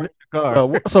was sitting in the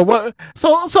car. So what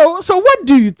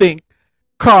do you think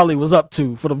Carly was up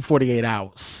to for them 48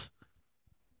 hours?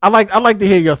 I'd like to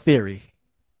hear your theory.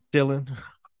 Chilling.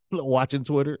 Watching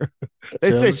Twitter.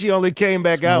 They said she only came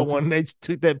back out when they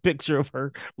took that picture of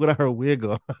her with her wig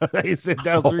on. They said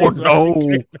that was the reason.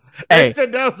 No. Hey,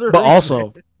 said that was the but reason.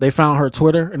 Also they found her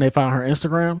Twitter and they found her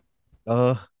Instagram.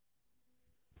 Oh,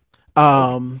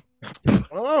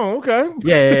 okay.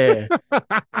 Yeah.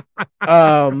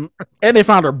 And they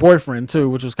found her boyfriend too,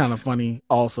 which was kind of funny.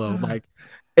 Also, like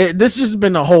this has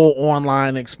been a whole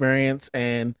online experience,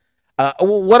 and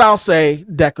what I'll say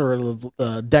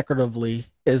decoratively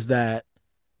is that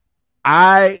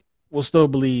I will still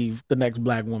believe the next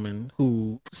black woman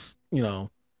who,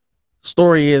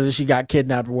 story is that she got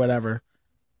kidnapped or whatever.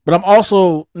 But I'm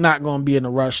also not going to be in a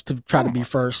rush to try to be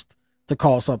first to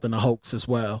call something a hoax as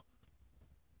well.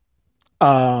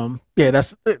 Yeah,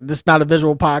 this is not a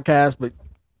visual podcast, but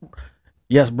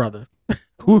yes, brother.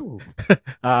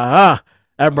 That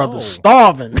brother's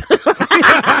starving.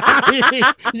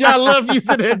 Y'all love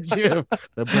using that, Jim.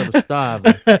 That brother's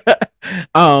starving.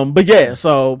 But yeah,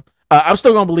 so I'm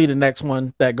still gonna believe the next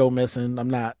one that go missing. I'm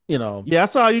not, Yeah, I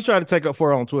saw you try to take up for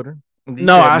her on Twitter.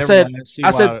 No, I said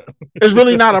it's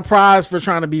really not a prize for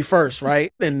trying to be first,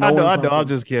 right? And I know. I'm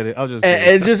just kidding.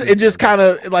 It just kind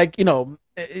of like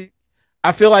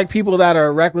I feel like people that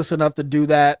are reckless enough to do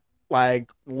that,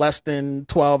 like less than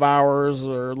 12 hours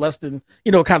or less than,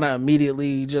 kind of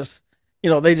immediately just,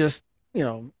 they just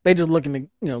looking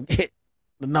to, hit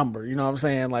the number, you know what I'm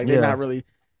saying? Like they're not really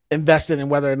invested in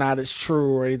whether or not it's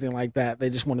true or anything like that. They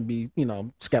just want to be,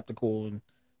 skeptical and,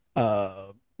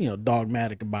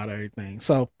 dogmatic about everything.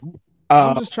 So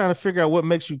I'm just trying to figure out what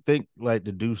makes you think like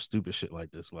to do stupid shit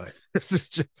like this. Like this is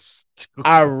just stupid.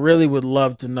 I really would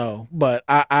love to know, but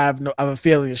I have a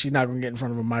feeling that she's not gonna get in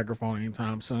front of a microphone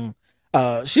anytime soon.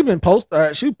 She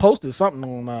posted something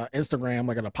on Instagram,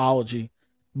 like an apology,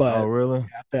 but oh really?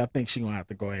 I think she's gonna have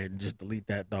to go ahead and just delete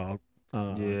that dog.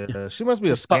 Yeah, she must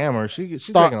be a scammer. She's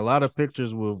taking a lot of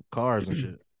pictures with cars and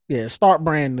shit. Yeah, start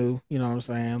brand new. You know what I'm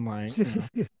saying? Like,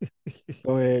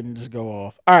 go ahead and just go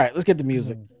off. All right, let's get to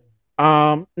music.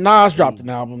 Nas dropped an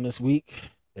album this week.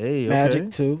 Hey, Magic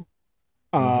 2.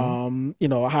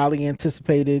 A highly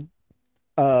anticipated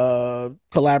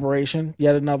collaboration,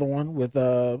 yet another one with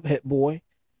Hit Boy.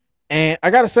 And I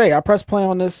gotta say, I pressed play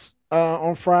on this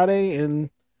on Friday, and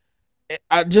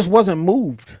I just wasn't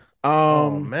moved.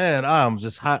 Oh man, I'm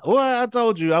just hot. Well, I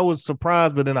told you I was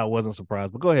surprised, but then I wasn't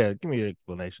surprised. But go ahead, give me your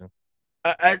explanation.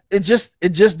 It just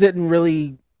didn't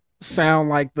really sound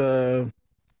like the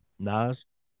Nas.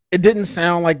 It didn't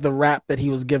sound like the rap that he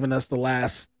was giving us the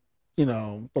last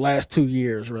 2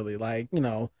 years, really. Like,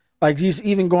 like he's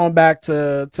even going back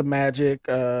to Magic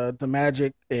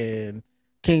and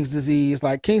King's Disease.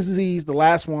 Like King's Disease, the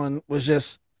last one was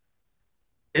just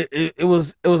it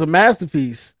was a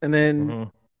masterpiece. And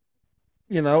then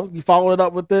you follow it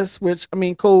up with this, which I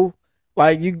mean, cool.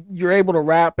 Like you're able to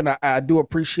rap, and I do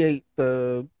appreciate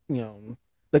the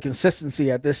consistency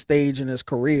at this stage in his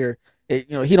career.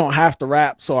 he don't have to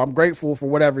rap, so I'm grateful for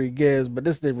whatever he gives. But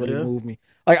this didn't really move me.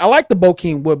 Like I like the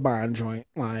Bokeem Woodbine joint.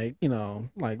 Like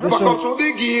like this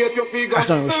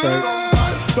joint was straight.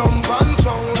 212.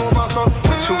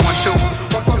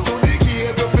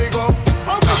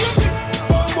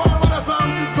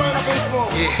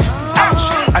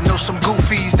 I know some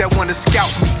goofies that wanna scout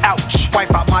me, ouch.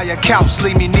 Wipe out my accounts,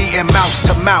 leave me needing mouth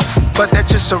to mouth. But that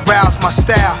just aroused my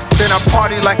style. Then I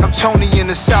party like I'm Tony in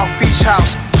the South Beach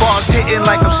house. Bars hitting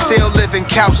like I'm still living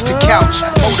couch to couch.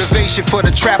 Motivation for the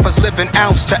trappers living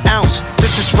ounce to ounce.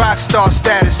 This is rock star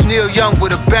status, Neil Young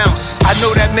with a bounce. I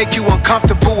know that make you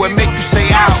uncomfortable and make you say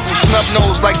ouch. Snub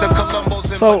nose like the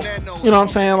Columbos and So, Bananos. you know what I'm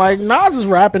saying? Like Nas is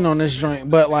rapping on this joint,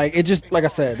 but like it just, like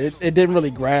I said, it didn't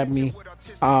really grab me.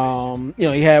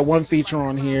 He had one feature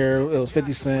on here. It was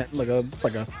 50 Cent, like a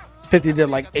 50 did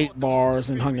like 8 bars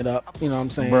and hung it up. You know what I'm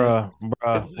saying? Bruh.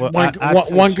 Well,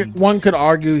 one could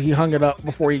argue he hung it up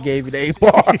before he gave you the 8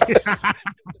 bars.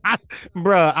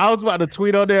 Bruh, I was about to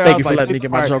tweet on there. Thank you for letting me get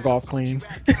my joke off clean.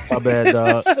 My bad,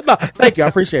 dog. No, thank you. I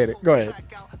appreciate it. Go ahead.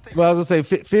 Well, I was gonna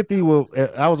say 50 will.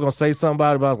 I was gonna say something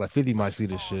about it, but I was like 50 might see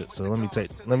this shit. So let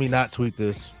me not tweet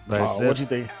this. Like, What you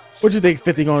think? What you think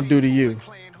 50 gonna do to you?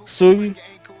 Sue you?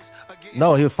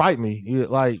 No, he'll fight me. He'll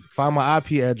like find my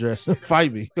IP address and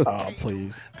fight me. Oh,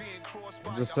 please.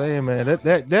 I'm just saying, man.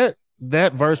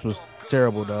 That verse was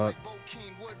terrible, dog.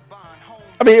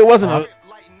 I mean, it wasn't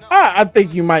I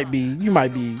think you might be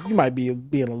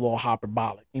being a little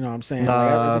hyperbolic. You know what I'm saying?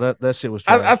 Nah, like, that shit was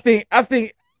trash. I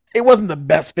think it wasn't the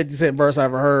best 50 Cent verse I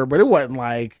ever heard, but it wasn't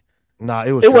like Nah,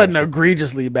 it wasn't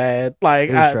egregiously bad. Like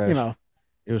it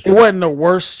wasn't the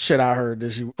worst shit I heard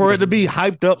this year. For it to be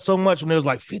hyped up so much when it was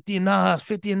like 50 and Nas,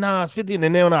 50 and Nas, 50, and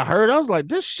then when I heard, I was like,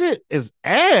 this shit is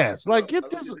ass. Like, get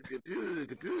this. The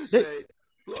computer said,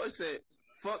 Floyd said,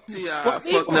 fuck T.I.,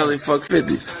 fuck Nelly, fuck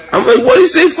 50. I'm like, what did he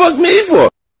say fuck me for?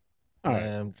 All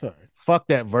right, sorry. Fuck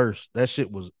that verse. That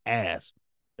shit was ass.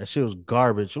 That shit was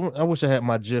garbage. I wish I had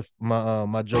my GIF,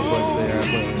 my joke button there.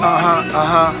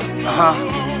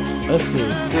 Let's see.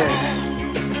 Yeah.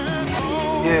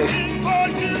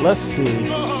 Let's see.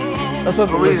 Let's have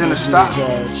No reason to stop.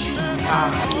 Judge.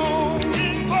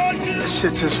 That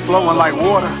shit just flowing like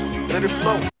water. Let it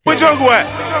flow. Where Jungle at?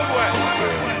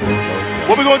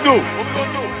 What we gonna do?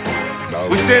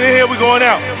 We standing here, we going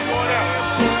out.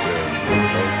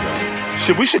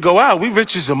 Shit, we should go out. We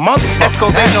rich as a motherfucker.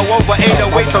 Escovado over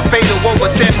 808, some fatal over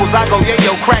samples. I go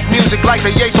yayo, crack music like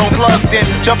the Yates on plugged in.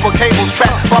 Jumper cables,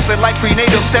 trap bumping like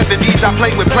prenatal 70s. I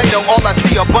play with Play-Doh, all I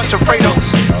see a bunch of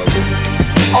Fredos.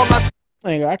 All I see.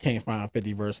 I can't find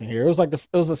 50 verse in here. It was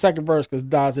the second verse because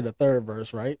Nas did the third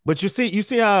verse, right? But you see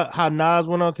how Nas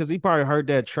went on because he probably heard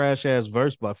that trash ass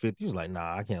verse by 50. He was like,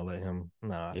 nah, I can't let him.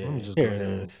 Nah, Yeah, let me just here go it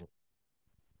ahead and is.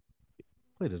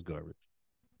 play this garbage.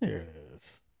 Here it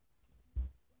is.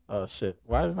 Oh shit!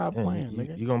 Why is it not playing,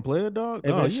 nigga? You gonna play it, dog?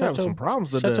 Hey, Oh, man, you have some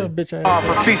problems today. Shut your bitch ass.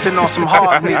 For feasting on some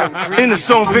hard meat.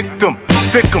 Innocent victim,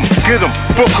 stick 'em, get 'em,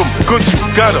 book 'em, good you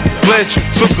got 'em, glad you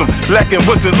took 'em, lacking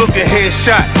wasn't looking,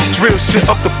 headshot, drill shit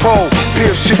up the pole,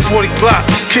 peel shit 40 Glock,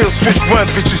 kill switch run,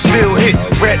 bitches still hit,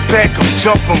 rat back 'em,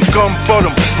 jump 'em, gun butt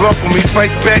 'em, lump 'em, we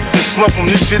fight back, then slump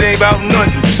 'em, this shit ain't about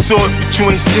nothing, you saw it, but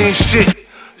you ain't seen shit,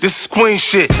 this is queen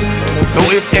shit, no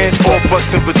ifs, ands, or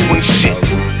buts in between shit,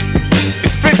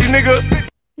 it's 50 nigga.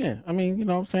 Yeah, I mean, you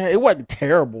know what I'm saying? It wasn't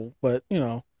terrible, but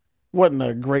it wasn't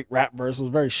a great rap verse. It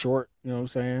was very short, you know what I'm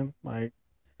saying? Like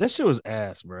That shit was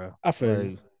ass, bro. I feel Like,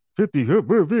 you. 50.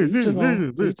 You just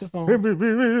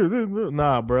don't-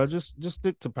 Nah, bro. Just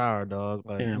stick to power, dog.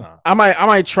 Like, Yeah. nah. I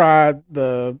might try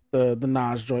the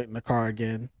Nas joint in the car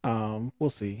again. We'll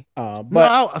see. But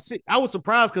No, I was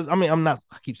surprised because I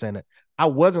keep saying that. I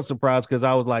wasn't surprised because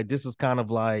I was like, this is kind of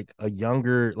like a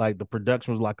younger, like the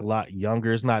production was like a lot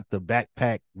younger. It's not the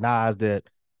backpack Nas that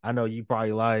I know you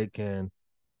probably like, and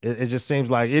it just seems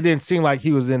like it didn't seem like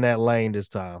he was in that lane this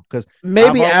time. Because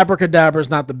maybe Abracadabra is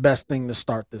not the best thing to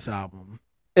start this album.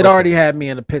 It already had me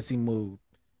in a pissy mood.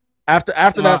 After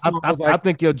that song, I was like, I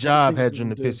think your job had you in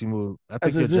the pissy mood. I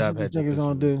think your job this had you. niggas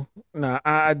gonna do. Nah,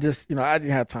 I just I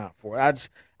didn't have time for it.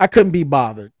 I couldn't be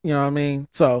bothered. You know what I mean?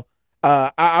 So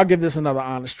I'll give this another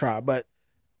honest try. But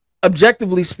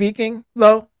objectively speaking,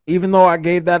 though, even though I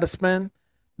gave that a spin,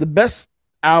 the best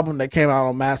album that came out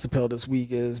on Mass Appeal this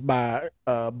week is by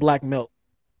Black Milk.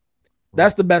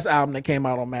 That's the best album that came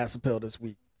out on Mass Appeal this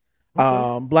week.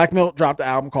 Okay. Black Milk dropped an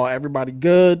album called Everybody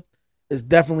Good. It's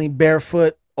definitely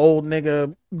barefoot, old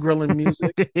nigga grilling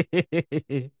music.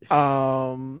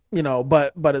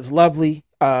 But it's lovely.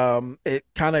 It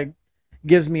kind of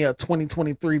gives me a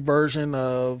 2023 version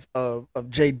of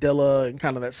Jay Dilla and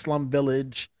kind of that Slum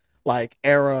Village like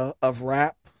era of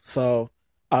rap. So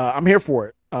I'm here for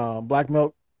it. Black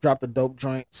Milk dropped a dope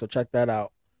joint, so check that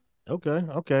out.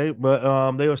 Okay.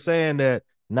 But they were saying that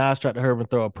Nas tried to hurry and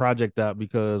throw a project out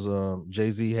because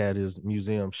Jay-Z had his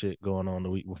museum shit going on the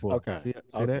week before. Okay. See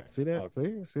that? See that?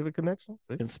 Okay. See the connection?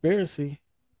 See? Conspiracy.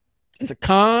 It's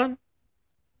a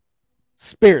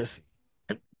conspiracy.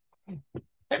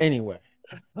 Anyway.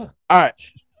 All right.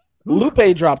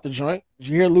 Lupe dropped the joint. Did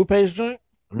you hear Lupe's joint?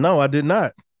 No, I did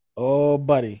not. Oh,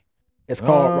 buddy. It's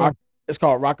called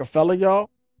Rockefeller, y'all.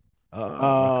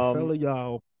 Rockefeller,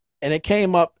 y'all. And it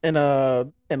came up in a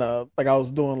like I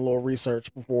was doing a little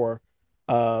research before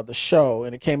the show,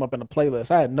 and it came up in a playlist.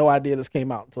 I had no idea this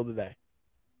came out until today.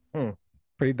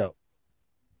 Pretty dope.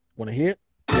 Want to hear it?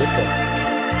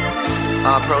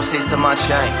 All proceeds to my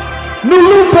chain. New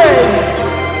Lupe.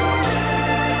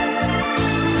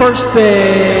 First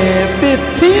and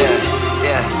 15.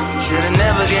 Yeah. Shoulda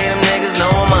never gave them niggas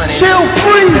no money. Chill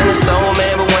free. In the store,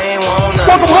 man, but we ain't want nothing.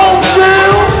 Welcome home,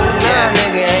 Chill. Nah,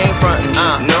 nigga ain't frontin'.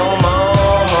 No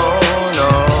more.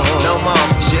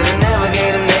 Shoulda never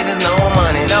gave them niggas no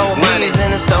money. Niggas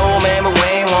in the store, man, but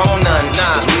we ain't want nothing.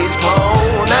 Cause we was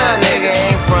poor. Nah, nigga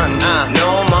ain't frontin'.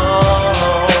 No more.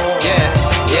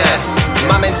 Yeah.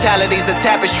 My mentality's a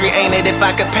tapestry, ain't it? If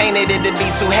I could paint it, it'd be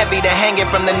too heavy to hang it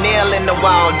from the nail in the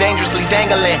wall, dangerously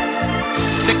dangling.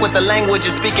 Sick with the language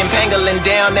of speaking pangolin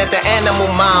down at the animal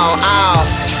mall. Ow.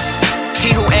 He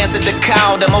who answered the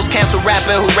call, the most canceled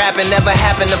rapper who rapping never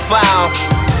happened to foul.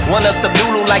 One of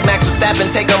Subdulu like Max Verstappen,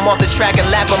 take him off the track and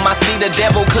lap him. I see the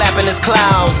devil clapping his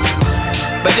clouds.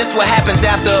 But this what happens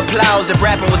after applause. If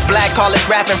rapping was black, call it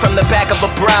rapping from the back of a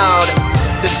broad.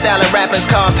 The style of rapping's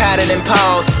called pattern and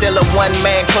pause. Still a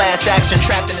one-man class action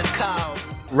trapped in his cause.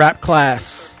 Rap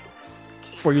class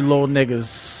for you little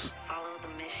niggas.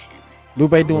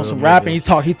 Lupe doing some rapping. He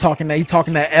talking that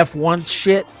F1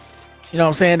 shit. You know what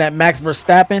I'm saying? That Max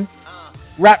Verstappen.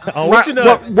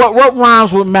 What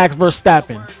rhymes with Max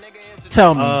Verstappen?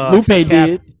 Tell me. Lupe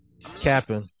did.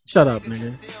 Capping. Shut up,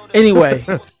 nigga. Anyway.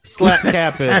 Slap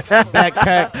capping.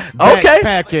 Backpack. Okay.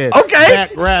 Backpacking. Okay.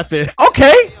 Back rapping.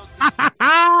 Okay.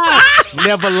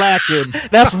 Never lacking.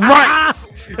 That's right.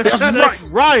 That's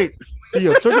right.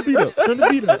 Yo, turn the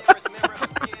beat up.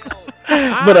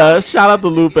 But shout out to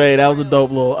Lupe. That was a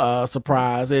dope little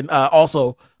surprise. And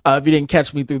also, if you didn't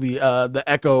catch me through the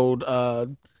echoed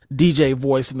DJ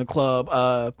voice in the club,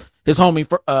 his homie,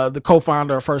 the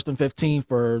co-founder of First and 15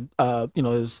 for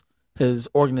his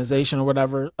organization or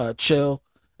whatever, Chill,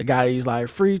 the guy he's like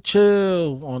free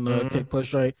Chill on the Kick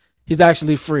Push Right. He's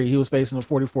actually free. He was facing a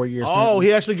 44-year sentence. Oh,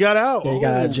 he actually got out. Yeah, he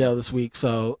got out of jail this week.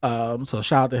 So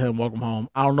shout out to him. Welcome home.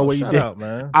 I don't know what he did. Out,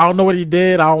 man. I don't know what he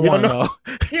did. I don't want to know.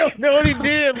 You don't know what he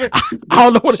did. Man. I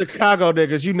don't know what Chicago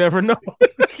niggas. You never know.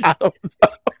 I don't know.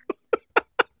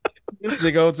 This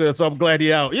nigga said, so I'm glad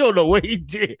he out. You don't know what he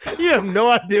did. You have no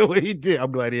idea what he did.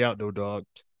 I'm glad he out, though, dog.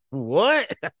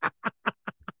 What?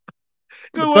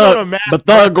 But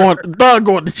Thug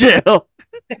going to jail.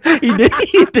 He did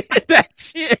that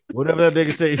shit. Whatever that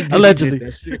nigga say. Allegedly.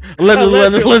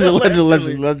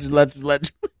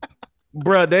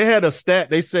 Bruh, they had a stat.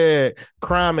 They said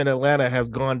crime in Atlanta has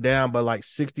gone down by like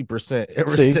 60% ever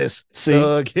since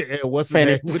Thug and what's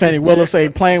Fannie Willis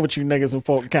ain't playing with you niggas in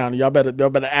Fulton County. Y'all better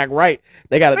act right.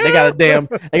 They got a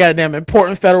damn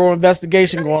important federal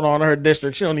investigation going on in her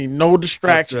district. She don't need no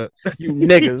distraction. You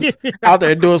niggas out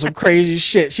there doing some crazy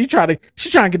shit. She trying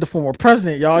to get the former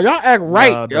president, y'all. Y'all act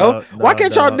right, Why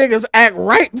can't y'all niggas act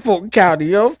right in Fulton County,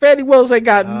 yo? Fannie Willis ain't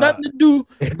got nothing to do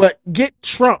but get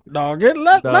Trump, dog.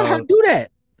 Let her do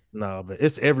that. No, but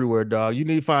it's everywhere, dog. You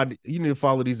need to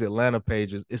follow these Atlanta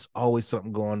pages. It's always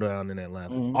something going down in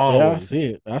Atlanta. Always.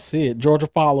 Yeah, I see it. Georgia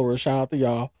followers, shout out to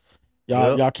y'all.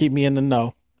 Y'all keep me in the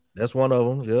know. That's one of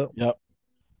them. Yep.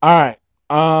 All right.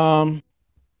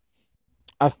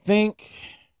 I think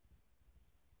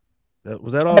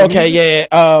was that all. Okay,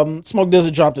 yeah. Smoke Dizzy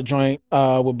dropped a joint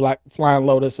with Black Flying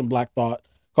Lotus and Black Thought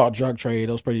called Drug Trade.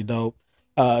 That was pretty dope.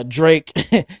 Drake,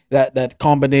 that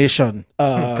combination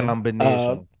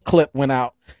clip went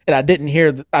out, and I didn't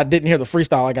hear the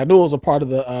freestyle. Like I knew it was a part of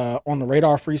the On the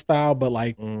Radar freestyle, but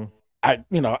like I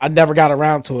never got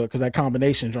around to it because that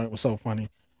combination joint was so funny.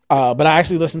 But I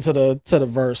actually listened to the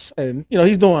verse, and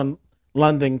he's doing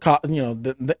London,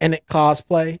 the Ennett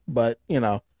cosplay, but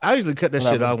I usually cut that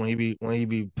shit out when he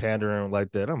be pandering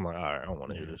like that. I'm like, all right, I don't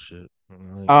want to hear this shit.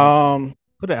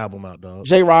 Put the album out, dog.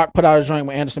 J Rock put out a joint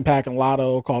with Anderson .Paak and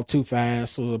Lotto called Too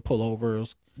Fast. So the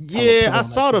pullovers. Yeah, I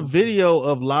saw the video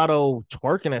of Lotto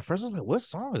twerking at first. I was like, what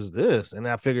song is this? And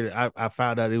I figured I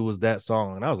found out it was that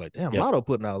song. And I was like, damn, Lotto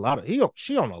putting out a lot of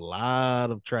she on a lot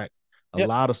of tracks, a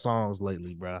lot of songs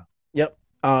lately, bro. Yep.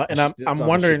 And I'm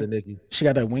wondering, she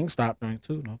got that Wingstop drink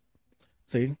too, no?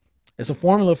 See, it's a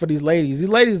formula for these ladies. These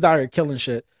ladies out here killing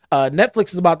shit.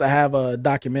 Netflix is about to have a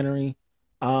documentary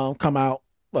come out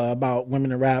about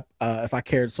women in rap. If I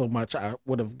cared so much, I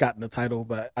would have gotten the title,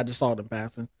 but I just saw it in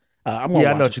passing. I know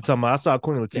what you're talking about. I saw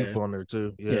Queen Latifah on there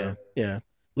too. Yeah.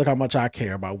 Look how much I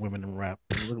care about women in rap.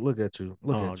 Look at you.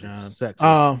 Look at you.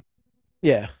 Sexist.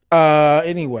 Yeah.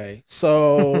 Anyway,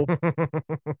 so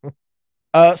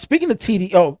speaking of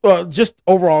TD, just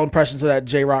overall impressions of that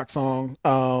J-Rock song.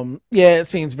 Yeah, it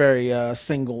seems very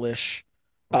single-ish.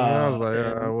 I was like,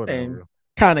 whatever. And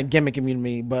kind of gimmicky to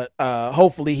me, but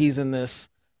hopefully he's in this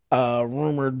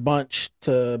rumored bunch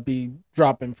to be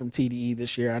dropping from TDE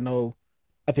this year.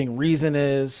 I think Reason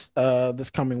is this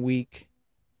coming week.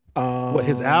 What,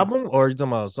 his album, or are you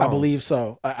talking about a song? I believe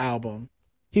so. An album.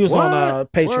 He was on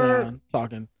Patreon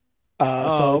talking.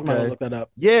 So I'm gonna look that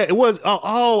up. Yeah, it was.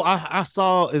 I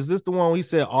saw. Is this the one where he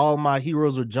said all my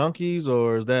heroes are junkies,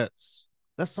 or is that's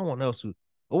someone else who?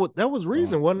 Oh, that was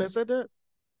Reason, wasn't it? Said that.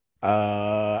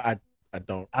 I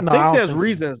don't. I think there's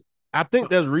Reasons. I think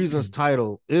there's Reasons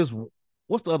title is.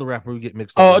 What's the other rapper we get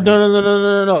mixed up? Oh,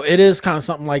 no. It is kind of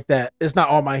something like that. It's not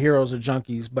all my heroes are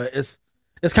junkies, but it's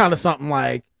kind of something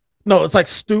like, no, it's like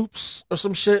Stoops or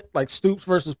some shit, like Stoops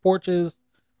versus Porches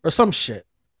or some shit.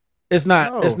 It's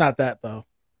not that though.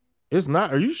 It's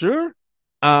not. Are you sure?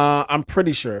 I'm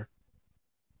pretty sure.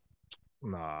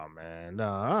 Nah, man.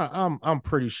 Nah, I'm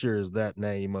pretty sure it's that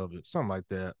name of it. Something like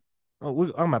that.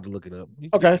 I'm about to look it up.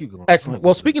 Okay. Excellent.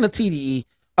 Well, speaking of TDE,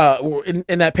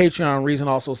 in that Patreon, Reason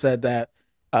also said that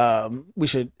we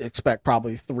should expect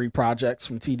probably 3 projects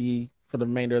from TDE for the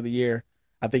remainder of the year.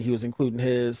 I think he was including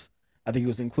his. I think he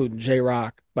was including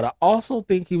J-Rock, but I also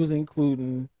think he was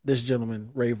including this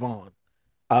gentleman, Ray Vaughn.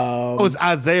 It's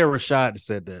Isaiah Rashad that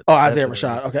said that. Oh, Isaiah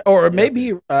Rashad. Okay. Or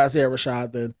maybe Isaiah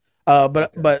Rashad then.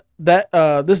 But that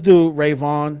this dude, Ray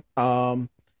Vaughn,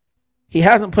 he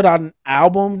hasn't put out an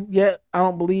album yet, I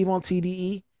don't believe, on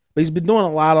TDE. But he's been doing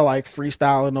a lot of like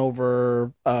freestyling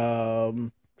over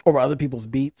other people's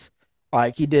beats.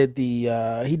 Like he did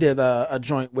a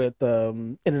joint with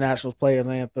International's Players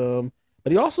Anthem,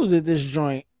 but he also did this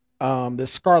joint,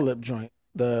 this Scarlet joint,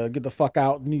 the Get the Fuck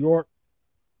Out New York,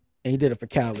 and he did it for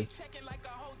Cali.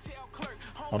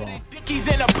 Hold on. Dickies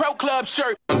in a pro club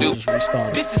shirt.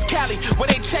 This is Cali, where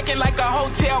they checking like a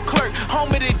hotel clerk. Home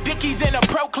of the Dickies in a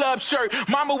pro club shirt.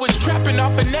 Mama was trapping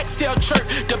off a Nextel chirp.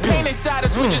 The pain inside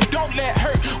us, we just don't let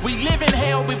hurt. We live in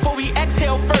hell before we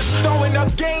exhale first. Throwing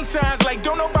up gang signs like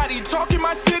don't nobody talk in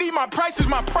my city. My price is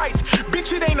my price.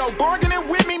 Bitch, it ain't no bargaining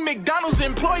with me. McDonald's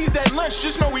employees at lunch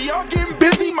just know we all getting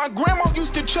busy. My grandma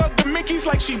used to chug the Mickeys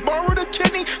like she borrowed a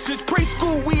kidney. Since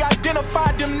preschool, we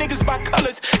identified them niggas by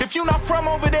colors. If you not from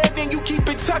over there, then you keep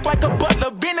it tucked like a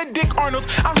butler. Benedict Arnold's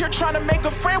out here trying to make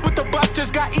a friend with the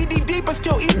busters. Got EDD, but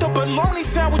still eat the bologna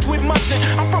sandwich with mustard.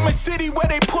 I'm from a city where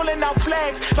they pulling out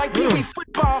flags like Pee-wee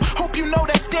football. Hope you know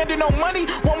that standing on money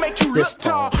won't make you look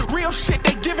tall. Real shit,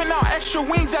 they giving out extra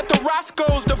wings at the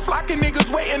Roscoe's. The flock of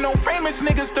niggas waiting on famous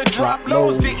niggas to drop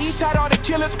lows. The east side, all the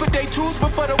killers put their tools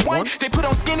before the one. They put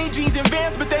on skinny jeans and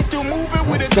Vans, but they still moving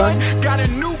with a gun. Got a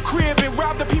new crib and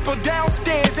robbed the people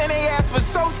downstairs, and they ass was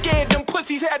so scared them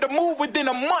pussies had to move within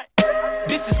a month.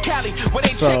 This is Cali, where they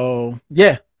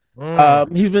yeah.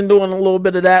 He's been doing a little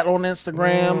bit of that on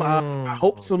Instagram. I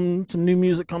hope some new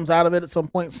music comes out of it at some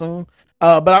point soon.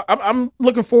 But I'm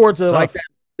looking forward to like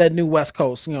that new West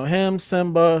Coast. You know, him,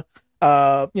 Simba.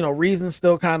 Reason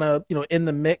still kind of in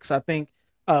the mix. I think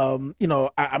I'm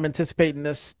anticipating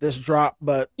this drop,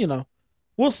 but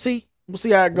we'll see. We'll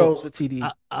see how it goes with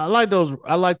TD. I like those.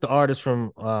 I like the artists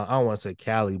from I don't want to say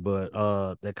Cali, but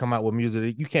that come out with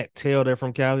music. You can't tell they're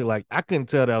from Cali. Like I couldn't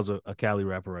tell that was a Cali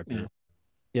rapper right there.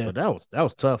 Yeah, but that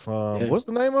was tough. What's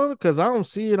the name of it? Because I don't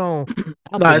see it on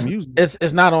music.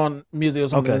 It's not on music. It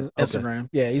was on Instagram.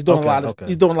 Yeah, he's doing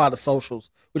he's doing a lot of socials,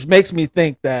 which makes me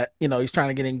think that he's trying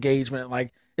to get engagement.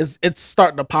 Like it's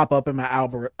starting to pop up in my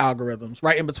algorithms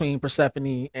right in between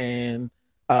Persephone and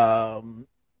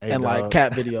like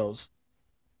cat videos.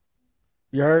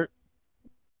 You heard?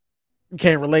 You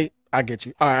can't relate? I get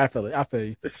you. All right, I feel it. I feel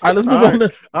you. All right, let's move on.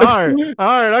 All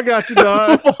right, I got you,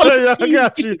 dog. I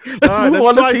got you. Let's move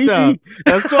on to TV.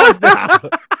 That's twice now.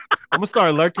 I'm gonna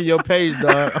start lurking your page,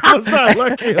 dog. I'm gonna start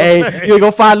lurking. Hey, you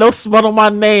gonna find no smut on my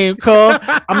name, cuz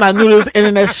I'm not new to this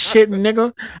internet shit,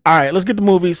 nigga. All right, let's get the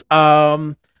movies.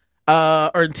 Or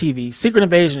TV. Secret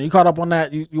Invasion. You caught up on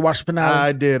that? You watched the finale?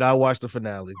 I did. I watched the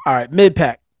finale. All right,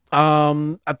 mid-pack.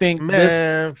 I think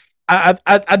this.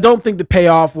 I don't think the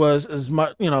payoff was as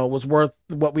much, was worth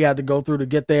what we had to go through to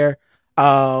get there.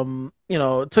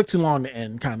 It took too long to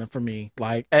end, kind of, for me.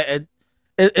 Like it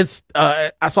It's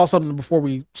I saw something before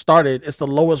we started. It's the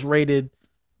lowest rated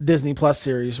Disney Plus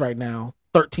series right now.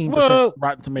 13%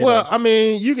 Rotten Tomatoes. Well, I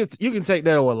mean, you can take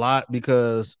that a lot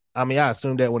because I mean, I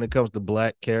assume that when it comes to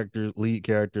black characters, lead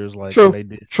characters, like true, they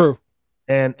did. True.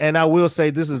 And I will say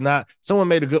this is not. Someone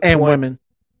made a good and point. Women.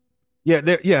 Yeah,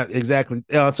 exactly.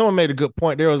 Someone made a good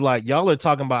point. There was like, y'all are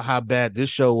talking about how bad this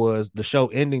show was, the show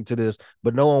ending to this,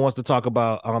 but no one wants to talk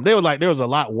about. They were like, there was a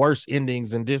lot worse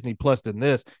endings in Disney Plus than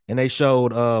this, and they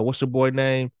showed what's your boy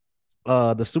name,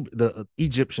 the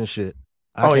Egyptian shit.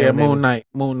 Moon Knight.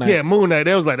 Yeah, Moon Knight.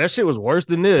 That was like that shit was worse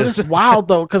than this. But it's wild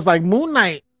though, because like Moon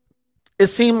Knight, it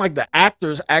seemed like the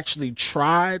actors actually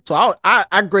tried. So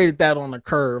I graded that on the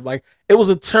curve. Like it was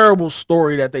a terrible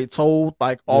story that they told,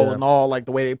 like all in all, like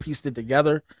the way they pieced it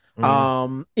together.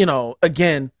 Mm-hmm.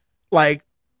 Again, like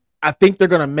I think they're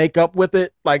gonna make up with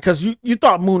it. Like, cause you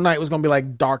thought Moon Knight was gonna be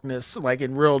like darkness, like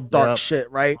in real dark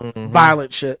shit, right? Mm-hmm.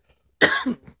 Violent shit.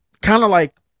 Kind of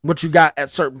like what you got at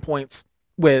certain points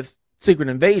with Secret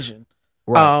Invasion.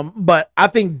 Right. But I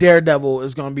think Daredevil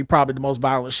is going to be probably the most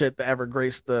violent shit to ever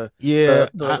grace the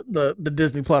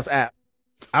Disney Plus app.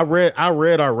 I read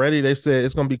already. They said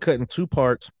it's going to be cut in 2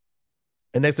 parts,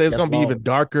 and they say it's going to be even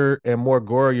darker and more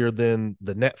gorier than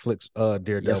the Netflix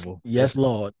Daredevil. Yes,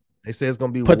 Lord. They say it's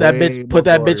going to be put that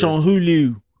bitch on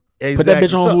Hulu. Exactly. Put that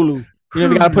bitch on Hulu. You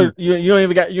ain't got to put you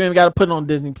ain't even got to put it on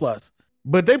Disney Plus.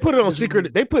 But they put it on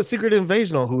Secret. They put Secret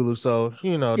Invasion on Hulu, so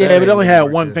Yeah, but it only had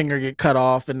one finger get cut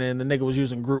off, and then the nigga was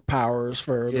using group powers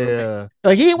for.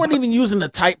 Like he wasn't even using the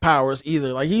tight powers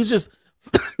either. Like he was just,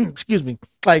 excuse me.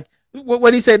 Like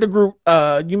what he said to Groot.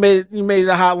 You made it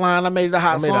a hotline. I made it a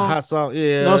hot song. I made a hot song. Yeah,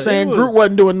 you know what I'm saying. Groot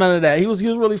wasn't doing none of that. He was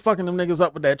really fucking them niggas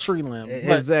up with that tree limb.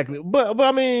 Exactly. But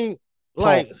I mean,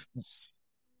 like,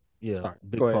 yeah,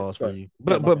 big pause for you.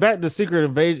 But back to Secret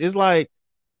Invasion, it's like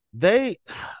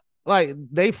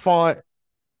they fought,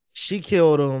 she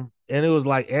killed him, and it was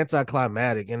like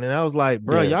anticlimactic. And then I was like,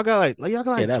 bro, y'all got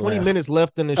 20 minutes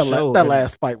left in the show. That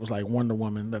last fight was like Wonder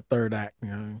Woman, the third act. You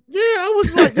know? Yeah, I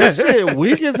was like, this shit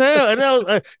weak as hell. And I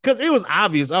was because it was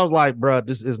obvious. I was like, bro,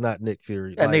 this is not Nick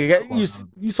Fury. That nigga,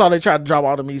 you saw they tried to drop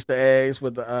all them Easter eggs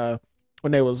with the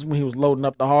when he was loading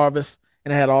up the harvest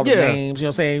and it had all the names. You know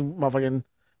what I'm saying? Motherfucking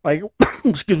like,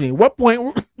 excuse me. What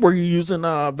point were you using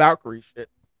Valkyrie shit?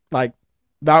 Like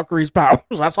Valkyrie's powers.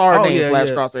 I saw her name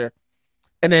flash across there.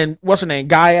 And then what's her name?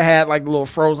 Gaia had like the little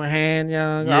frozen hand,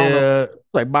 I don't know,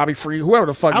 like Bobby Free, whoever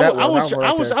the fuck that was.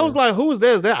 I was like, who is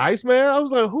that? Is that Iceman? I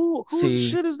was like, whose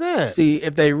shit is that? See,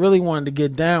 if they really wanted to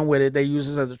get down with it, they used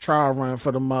this as a trial run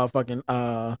for the motherfucking.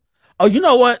 Oh, you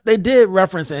know what? They did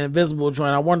reference an invisible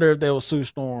joint. I wonder if they will Sue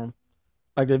Storm,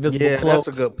 like the invisible cloak. That's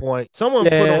a good point. Someone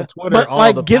put on Twitter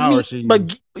all the power she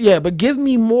used. But give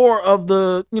me more of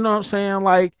the. You know what I'm saying?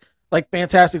 Like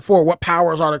Fantastic Four, what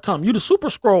powers are to come? You the Super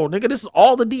Scroll, nigga. This is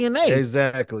all the DNA.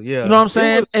 Exactly. Yeah. You know what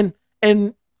I'm saying?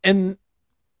 And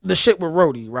the shit with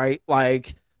Rhodey, right?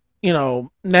 Like,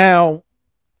 now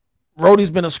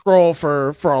Rhodey's been a Scroll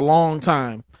for a long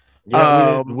time.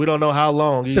 Yeah, we don't know how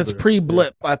long since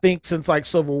pre-blip. I think since like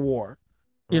Civil War.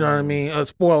 You know what I mean?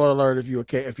 Spoiler alert if you're a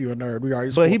nerd. We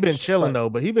already. But he been chilling though.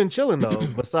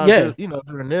 Besides,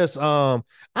 during this, I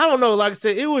don't know. Like I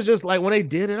said, it was just like when they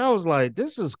did it, I was like,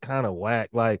 this is kind of whack.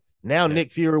 Like now,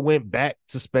 Nick Fury went back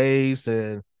to space,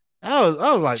 and I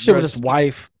was like, shit with his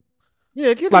wife.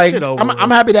 Yeah, get the shit over. I'm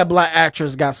happy that black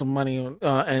actress got some money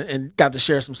and got to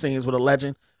share some scenes with a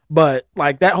legend. But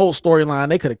like that whole storyline,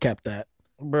 they could have kept that.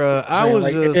 Bruh, I was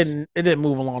like, just it didn't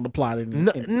move along the plot.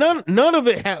 None of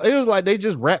it. It was like they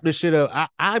just wrapped this shit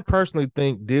up. I personally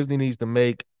think Disney needs to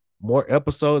make more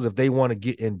episodes if they want to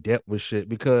get in depth with shit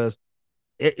because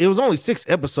it was only 6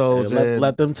 episodes.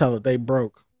 Let them tell it. They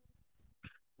broke.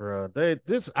 Bro,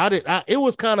 it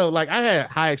was kind of like I had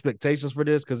high expectations for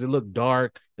this because it looked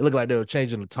dark. It looked like they were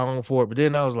changing the tone for it, but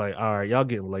then I was like, all right, y'all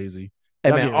getting lazy. Hey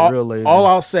man, all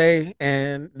I'll say,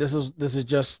 and this is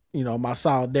just my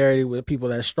solidarity with people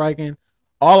that's striking.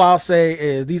 All I'll say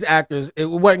is these actors. It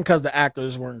wasn't because the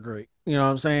actors weren't great. You know what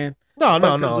I'm saying? No.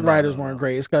 The writers weren't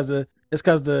great. It's because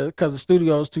the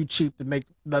studio's too cheap to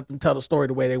let them tell the story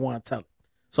the way they want to tell it.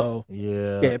 So pay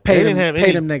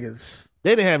them niggas.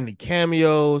 They didn't have any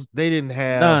cameos. They didn't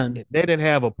have none. They didn't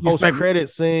have a post-credit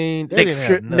scene.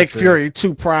 Nick Fury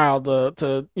too proud to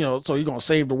so he's gonna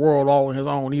save the world all on his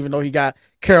own, even though he got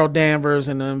Carol Danvers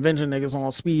and the Invention niggas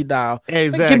on speed dial.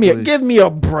 Exactly. Give me a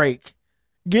break.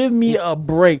 Give me a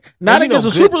break. Not against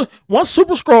once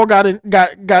Super Scroll got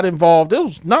involved, it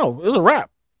was a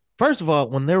wrap. First of all,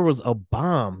 when there was a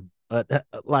bomb,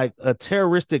 like a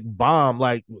terroristic bomb,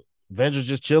 like Avengers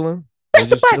just chilling. Press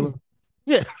the button.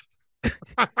 Yeah.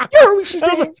 You heard what she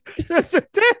said.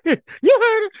 You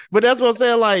heard it. But that's what I'm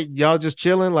saying. Like, y'all just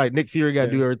chilling. Like, Nick Fury got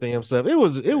to do everything himself. It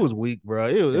was weak, bro.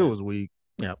 It was weak.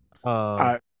 Yep. All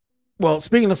right. Well,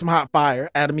 speaking of some hot fire,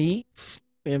 Adam Eve,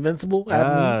 The Invincible.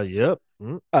 Adam Eve. Yep.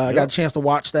 Got a chance to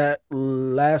watch that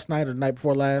last night or the night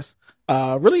before last.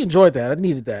 Really enjoyed that. I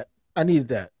needed that.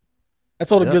 I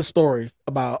told a good story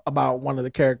about one of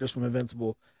the characters from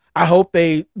Invincible. I hope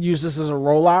they use this as a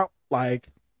rollout, like,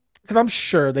 because I'm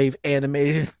sure they've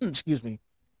animated, excuse me,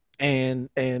 and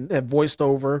have voiced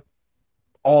over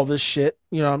all this shit.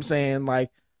 You know what I'm saying? Like,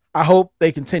 I hope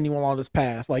they continue along this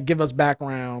path. Like, give us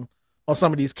background on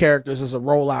some of these characters as a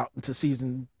rollout into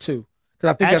season 2. Because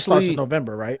I think that starts in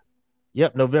November, right?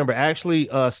 Yep, November. Actually,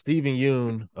 Steven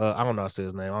Yeun, I don't know if I said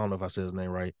his name. I don't know if I said his name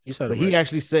right. You said it but right. He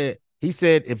actually said,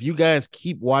 if you guys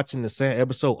keep watching the same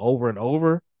episode over and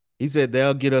over, he said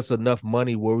they'll get us enough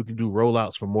money where we can do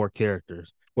rollouts for more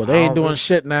characters. Well, they ain't doing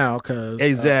shit now, because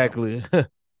exactly.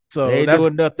 So they ain't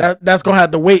doing nothing. That's gonna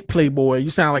have to wait, Playboy. You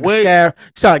sound like a scab.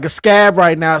 You sound like a scab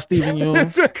right now, Steven Yeun.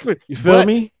 Exactly. You feel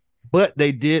me? But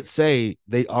they did say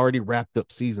they already wrapped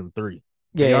up season 3.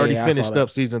 Yeah, they already yeah, finished up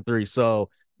season 3, so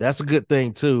that's a good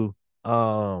thing too.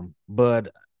 But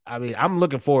I mean, I'm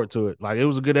looking forward to it. Like, it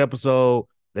was a good episode.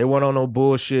 They weren't on no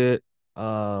bullshit. It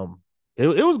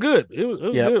was good. It was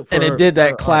good. And it did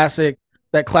that classic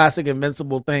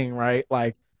Invincible thing, right?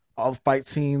 Like, all the fight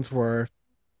scenes were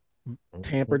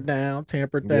tampered down,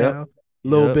 a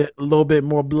little bit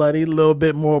more bloody, a little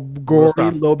bit more gory,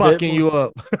 a little bit fucking you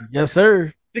up. Yes,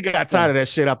 sir. She got tired of that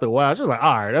shit after a while. She was like,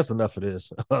 all right, that's enough of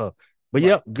this. But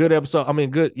yep, good episode. I mean,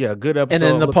 good episode. And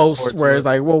then the post where it's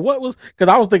like, well, what was, because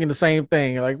I was thinking the same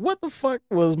thing. Like, what the fuck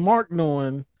was Mark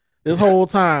doing this whole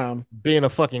time? Being a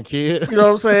fucking kid. You know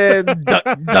what I'm saying?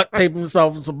 Duct taping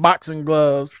himself in some boxing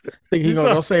gloves. Think he's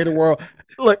gonna go save the world.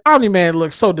 Look, Omni-Man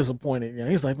looks so disappointed. You know,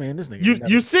 he's like, man, this nigga.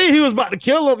 You see, he was about to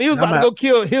kill him. He was about to go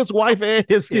kill his wife and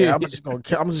his kid. Yeah, I'm just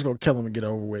gonna kill him and get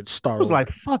over with. I was like,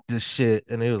 fuck this shit.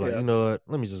 And he was like, you know what?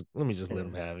 Let me just let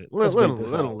him have it. Let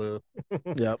him live.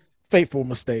 Yep. Fateful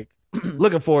mistake.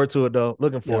 Looking forward to it though.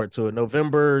 Looking forward to it.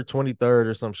 November 23rd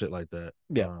or some shit like that.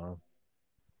 Yeah. All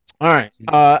right.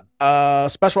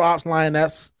 Special Ops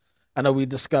Lioness. I know we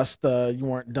discussed you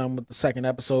weren't done with the second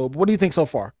episode, but what do you think so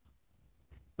far?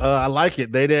 I like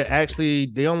it.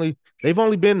 They've only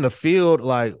been in the field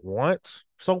like once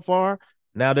so far.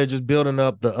 Now they're just building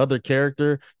up the other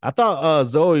character. I thought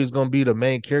Zoe is gonna be the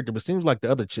main character, but seems like the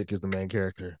other chick is the main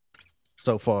character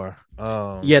so far.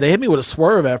 Yeah, they hit me with a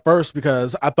swerve at first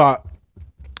because I thought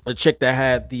the chick that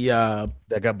had the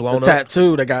that got blown up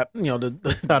tattoo that got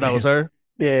thought that was her.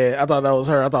 Yeah, I thought that was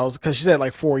her. I thought it was because she said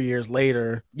like 4 years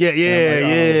later.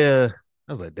 Yeah.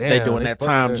 I was like, damn, they doing that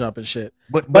time jump and shit.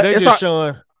 But they just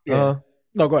showing. Yeah.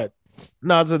 No, go ahead.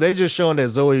 No, so they just showing that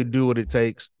Zoe do what it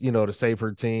takes, to save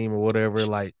her team or whatever.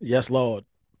 Like, yes, Lord.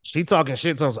 She talking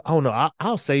shit. So I was like, oh no,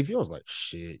 I'll save you. I was like,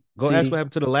 shit. Go ask what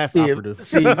happened to the last operative.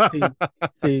 See.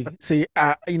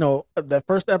 That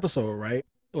first episode, right?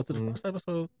 Was it the first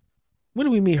episode? When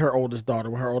did we meet her oldest daughter?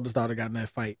 When her oldest daughter got in that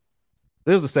fight?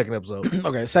 It was the second episode.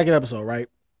 Okay, second episode, right?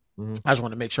 Mm-hmm. I just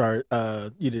want to make sure I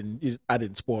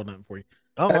didn't spoil nothing for you.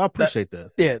 Oh, I appreciate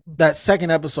that. Yeah, that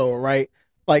second episode, right?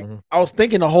 Like, I was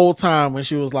thinking the whole time when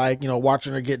she was like,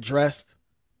 watching her get dressed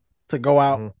to go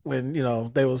out when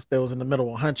they was in the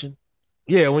middle of hunching.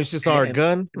 Yeah, when she saw her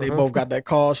gun, they both got that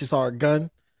call. She saw her gun.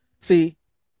 See,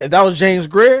 if that was James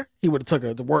Greer, he would have took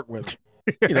her to work with him.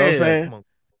 You know what I'm saying?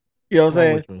 You know what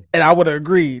I'm saying? And I would have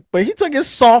agreed. But he took his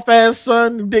soft ass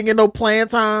son who didn't get no playing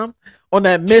time on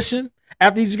that mission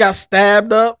after he just got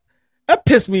stabbed up. That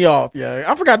pissed me off. Yeah,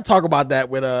 I forgot to talk about that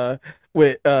with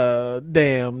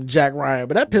damn Jack Ryan,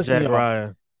 but that pissed me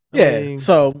off. Yeah,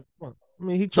 so. I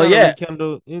mean, he tried to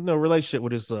rekindle relationship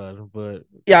with his son, but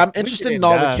yeah, I'm interested in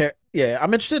all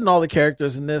I'm interested in all the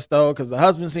characters in this though, because the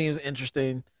husband seems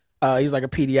interesting. He's like a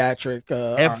pediatric.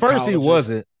 At first he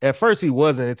wasn't.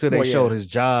 Until they showed his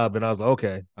job, and I was like,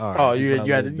 okay, all right. Oh, you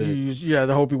had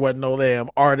to hope he wasn't no damn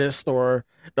artist or.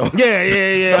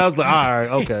 Yeah. I was like, all right,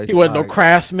 okay. He wasn't no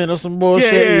craftsman or some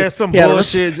bullshit. Yeah, some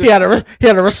bullshit. He had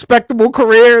a respectable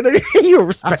career.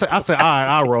 I said, all right,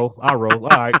 I'll roll. All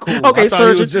right, cool. Okay,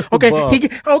 surgeon.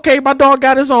 Okay, my dog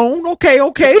got his own.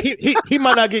 Okay. He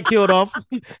might not get killed off.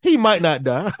 He might not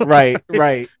die.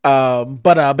 Right.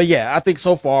 But yeah, I think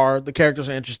so far the characters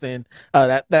are interesting.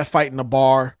 That fight in the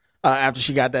bar after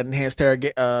she got that enhanced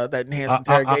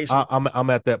interrogation. I'm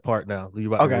at that part now.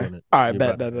 You about to ruin it. All right,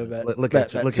 bet. Look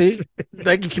at you. See,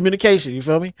 thank you, communication. You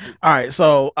feel me? All right,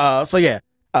 so yeah.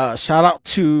 Shout out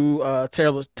to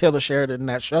Taylor Sheridan in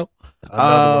that show.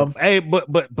 Hey,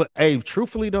 but hey,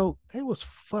 truthfully though, they was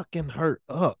fucking hurt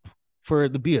up. for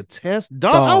it to be a test?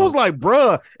 Dog, I was like,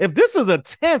 bruh, if this is a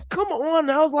test, come on.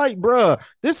 I was like, bruh,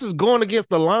 this is going against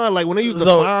the line. Like when they used to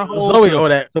fire Zoe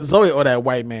owe that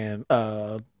white man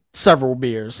several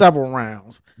beers, several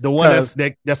rounds. The one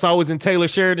that's always in Taylor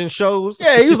Sheridan shows.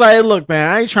 Yeah, he was like, hey, look,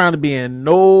 man, I ain't trying to be in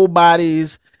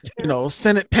nobody's,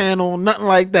 Senate panel, nothing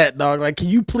like that, dog. Like, can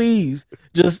you please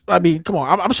just, I mean, come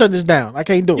on, I'm shutting this down. I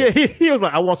can't do it. Yeah, he was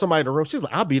like, I want somebody in the room. She's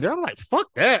like, I'll be there. I'm like,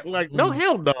 fuck that. Like, no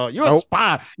hell, dog. You're a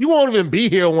spy. You won't even be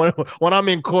here when I'm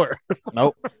in court.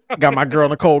 Nope. Got my girl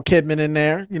Nicole Kidman in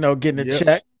there, getting a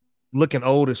check. Looking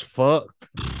old as fuck.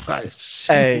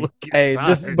 Hey,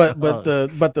 this, but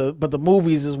the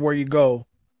movies is where you go,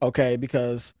 okay?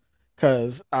 Because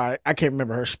I can't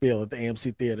remember her spiel at the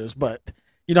AMC theaters, but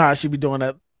you know how she be doing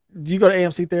that. Do you go to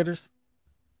AMC theaters,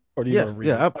 or do you go to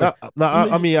Regal? I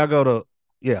go to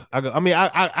I mean,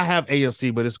 I have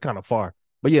AMC, but it's kind of far.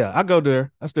 But yeah, I go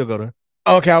there. I still go there.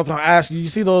 Okay, I was gonna ask you. You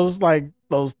see those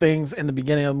things in the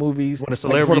beginning of the movies when the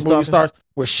celebrity before the movie starts,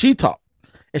 where she talks.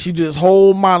 And she do this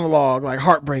whole monologue, like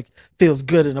heartbreak feels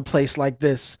good in a place like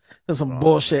this. There's some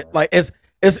bullshit. Like it's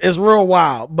real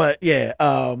wild, but yeah.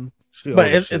 But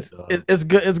it's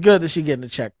good. It's good that she getting the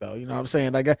check though. You know what I'm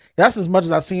saying? Like that's as much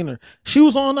as I've seen her. She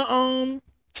was on the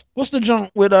what's the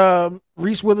junk with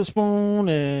Reese Witherspoon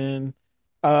and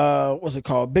what's it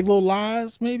called? Big Little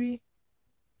Lies, maybe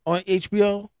on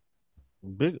HBO.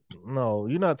 No,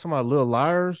 you're not talking about Little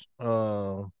Liars.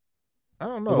 I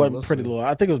don't know. It wasn't Pretty Little.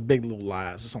 I think it was Big Little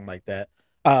Lies or something like that.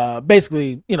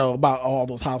 Basically, about all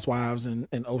those housewives in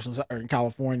Ocean or in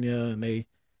California, and they,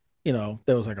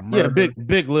 there was like a murder. Yeah,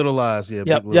 Big Little Lies. Yeah,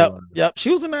 yep. She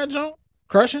was in that junk,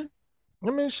 crushing. I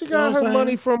mean, she got her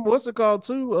money from what's it called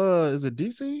too? Is it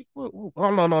DC? Oh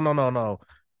no.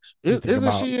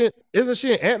 Isn't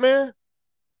she an Ant-Man?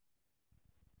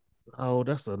 Oh,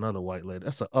 that's another white lady.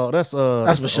 That's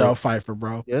Michelle Pfeiffer,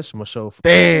 bro. Yeah, that's Michelle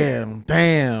Pfeiffer.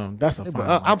 Damn. That's a fine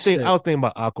I was thinking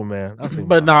about Aquaman.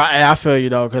 But no, I feel you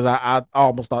though, because I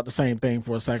almost thought the same thing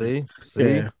for a second.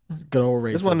 See? Yeah. Good old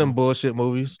racism. It's one of them bullshit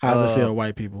movies. How does it feel,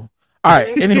 white people? All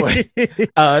right. Anyway,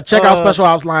 check out Special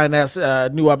Ops Line. That's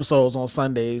new episodes on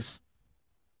Sundays.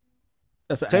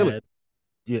 That's an Taylor. ad.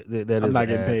 Yeah, that I'm is not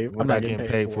getting paid. I'm not getting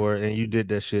paid for it, and you did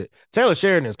that shit. Taylor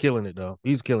Sheridan is killing it though.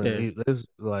 He's killing it. It's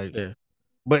like,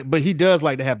 but he does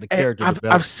like to have the character.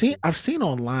 I've seen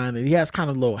online that he has kind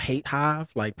of a little hate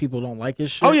hive. Like people don't like his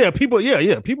shit. Oh yeah, people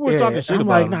were talking shit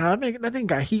about him. Nah, that thing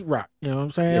got heat rock. You know what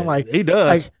I'm saying? Yeah, like he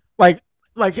does. Like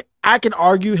I can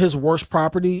argue his worst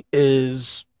property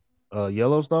is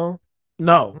Yellowstone.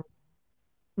 No,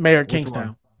 Mayor of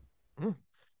Kingstown.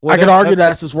 Well, I could argue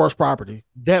that's his worst property.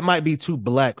 That might be too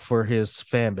black for his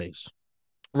fan base.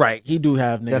 Right. He do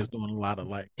have niggas doing a lot of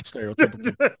like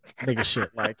stereotypical nigga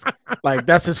shit. Like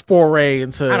that's his foray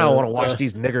into I don't want to watch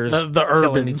these niggers the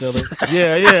urbans.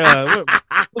 Yeah.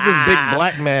 What's this big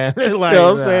black man? Like, you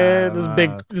know what I'm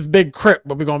saying? This big crip,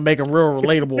 but we're gonna make him real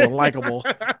relatable and likable.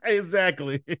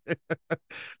 Exactly.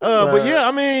 But yeah,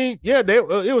 I mean,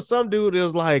 it was some dude that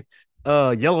was like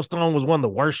Yellowstone was one of the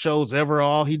worst shows ever.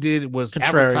 All he did was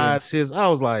advertise his. I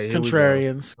was like,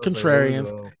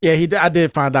 contrarians. Yeah, I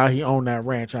did find out he owned that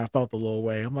ranch. I felt a little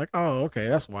way. I'm like, oh, okay,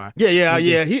 that's why. Yeah.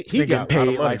 He got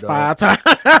paid like 5 times.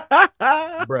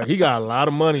 Bro, he got a lot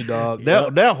of money, dog.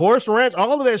 That horse ranch,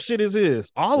 all of that shit is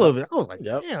his. All of it. I was like,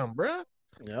 damn, bro.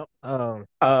 Yep.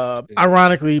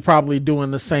 Ironically, probably doing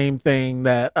the same thing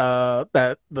that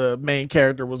the main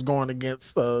character was going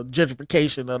against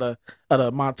gentrification of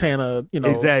the Montana,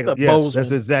 exactly. Yes, that's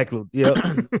exactly. Yep.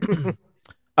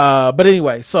 But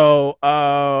anyway, so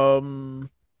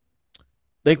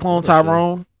they cloned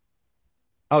Tyrone.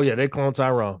 Oh yeah, they cloned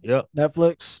Tyrone. Yep.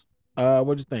 Netflix.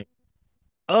 What'd you think?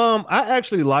 I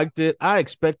actually liked it. I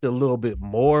expected a little bit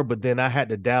more, but then I had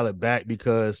to dial it back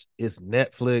because it's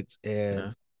Netflix,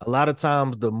 and a lot of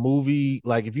times the movie,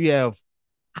 like if you have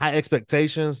high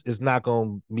expectations, it's not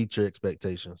gonna meet your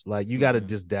expectations. Like you got to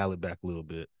just dial it back a little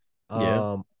bit.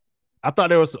 I thought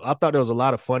there was a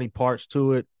lot of funny parts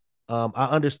to it. I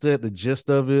understood the gist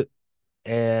of it,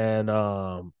 and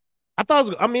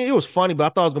it was funny, but I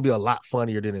thought it was gonna be a lot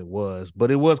funnier than it was.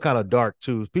 But it was kind of dark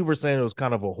too. People were saying it was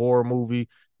kind of a horror movie.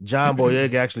 John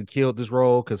Boyega actually killed this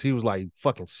role because he was like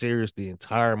fucking serious the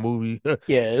entire movie.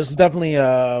 Yeah, it was definitely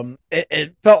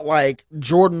it felt like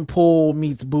Jordan Poole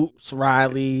meets Boots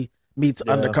Riley meets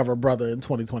Undercover Brother in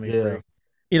 2023. Yeah.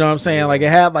 You know what I'm saying? Like it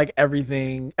had like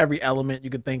everything, every element you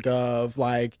could think of.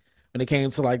 Like when it came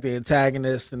to like the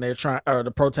antagonist and the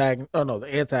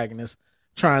antagonist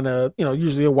trying to,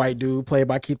 usually a white dude played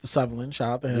by Keith Sutherland.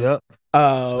 Shout out to him. Yep.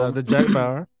 Shout out to Jack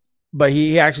Bauer. But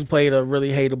he actually played a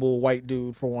really hateable white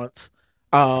dude for once.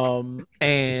 And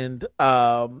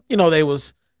it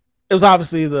was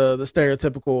obviously the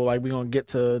stereotypical, like, we're gonna get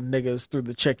to niggas through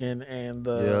the chicken and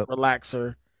the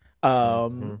relaxer.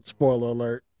 Spoiler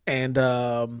alert.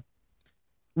 And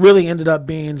really ended up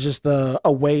being just a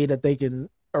way that they can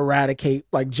eradicate,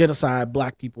 like, genocide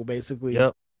black people, basically.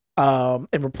 And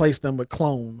replace them with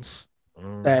clones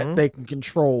that they can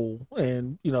control,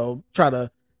 and try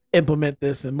to implement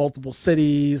this in multiple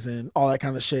cities and all that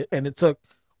kind of shit. And it took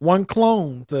one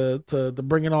clone to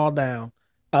bring it all down.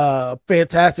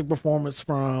 Fantastic performance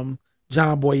from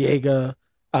John Boyega,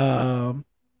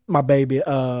 my baby,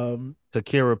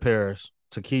 Takia Paris.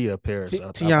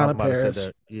 Tiana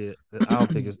Paris. Yeah, I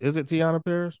don't think is it Tiana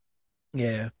Paris?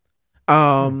 Yeah.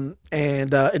 And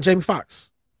Jamie Foxx.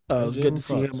 It was good to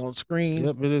see him on screen.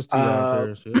 Yep, it is Tiana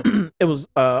Paris. Yep. It was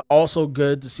also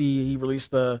good to see he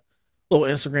released a little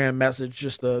Instagram message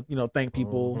just to thank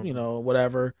people,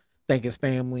 whatever, thank his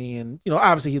family, and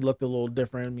obviously he looked a little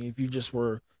different. I mean, if you just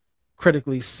were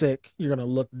critically sick, you're gonna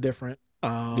look different.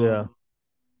 Didn't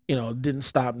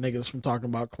stop niggas from talking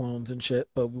about clones and shit.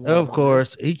 But of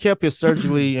course, he kept his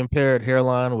surgically impaired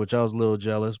hairline, which I was a little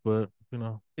jealous, but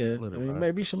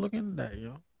maybe you should look into that, You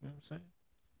know what I'm saying?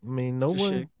 I mean, no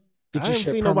one. I haven't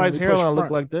seen nobody's hairline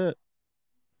look like that.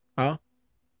 Huh?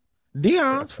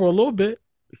 Dion's for a little bit.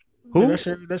 Who?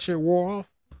 That shit wore off.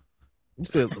 You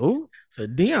said who?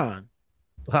 Said Dion.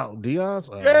 Oh, Dion's?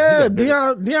 Yeah,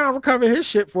 Dion recovered his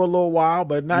shit for a little while,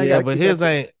 but now but his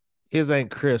ain't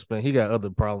crisp, and he got other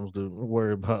problems to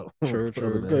worry about. True.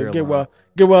 Get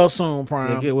well soon,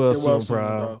 Prime. Yeah, get well soon,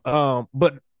 Prime.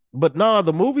 But no,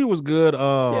 the movie was good.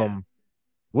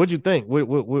 What'd you think?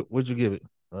 What'd you give it?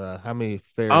 How many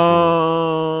fair?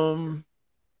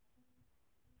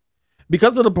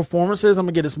 Because of the performances, I'm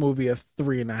gonna give this movie a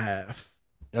 3.5.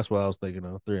 That's what I was thinking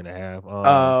of,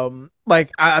 3.5.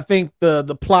 Like, I think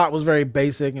the plot was very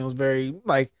basic, and it was very,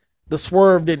 like, the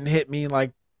swerve didn't hit me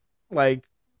like I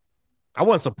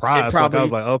wasn't surprised. I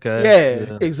was like, okay,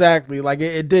 yeah, exactly. Like,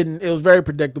 it didn't. It was very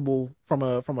predictable from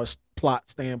a plot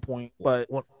standpoint. But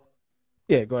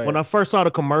yeah, go ahead. When I first saw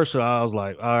the commercial, I was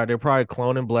like, all right, they're probably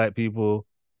cloning black people.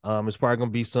 It's probably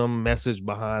gonna be some message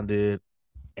behind it.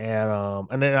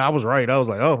 And then I was right. I was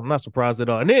like, oh, I'm not surprised at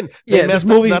all. And then this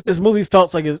movie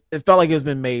felt like it's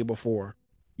been made before.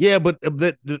 Yeah, but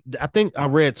I think I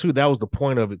read too, that was the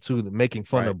point of it too, making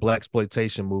fun of black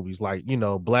exploitation movies, like,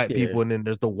 black people, and then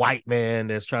there's the white man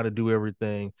that's trying to do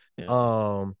everything.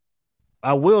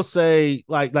 I will say,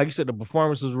 like you said, the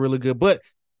performance was really good, but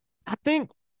I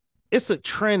think it's a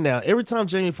trend now. Every time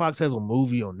Jamie Foxx has a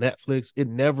movie on Netflix, it's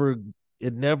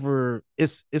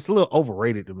a little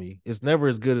overrated to me. It's never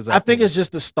as good as I think it's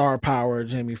just the star power of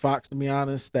Jamie Foxx, to be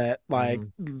honest, that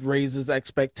raises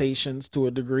expectations to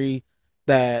a degree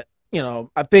that,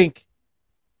 I think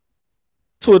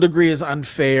to a degree is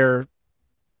unfair,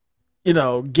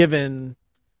 given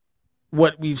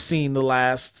what we've seen the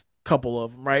last couple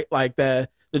of them, right? Like the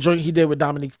joint he did with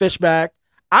Dominique Fishback.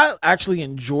 I actually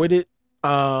enjoyed it.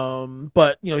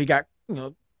 But he got,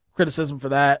 criticism for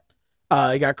that.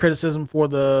 He got criticism for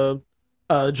the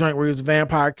joint where he was a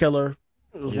vampire killer.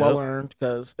 It was well earned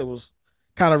because it was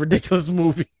kind of ridiculous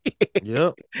movie.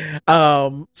 Yep.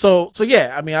 So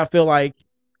yeah, I mean, I feel like,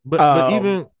 but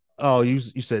even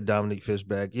you said Dominique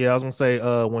Fishback. Yeah, I was gonna say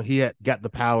when he had got the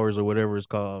powers or whatever it's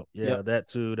called. Yeah, that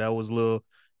too. That was a little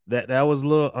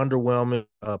underwhelming.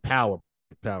 Power.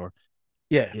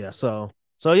 Yeah. So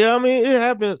yeah, I mean, it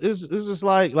happened. It's just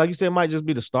like you said, it might just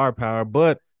be the star power,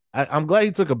 but I'm glad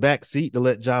he took a back seat to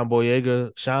let John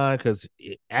Boyega shine, because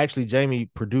actually Jamie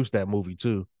produced that movie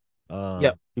too.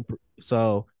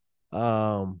 So,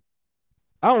 I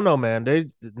don't know, man.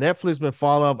 Netflix been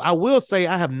falling off. I will say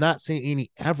I have not seen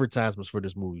any advertisements for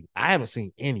this movie. I haven't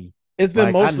seen any. It's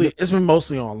been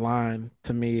mostly online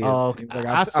to me.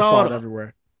 I saw it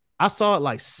everywhere. I saw it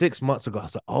like 6 months ago. I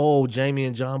said, "Oh, Jamie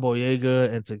and John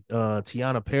Boyega and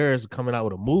Tiana Paris are coming out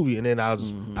with a movie," and then I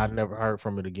never heard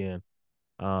from it again.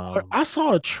 I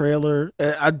saw a trailer.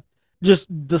 Just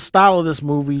the style of this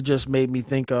movie just made me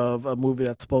think of a movie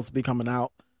that's supposed to be coming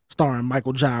out starring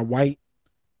Michael Jai White.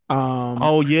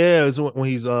 Oh yeah, it's when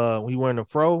he's he wearing a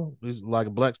fro. It's like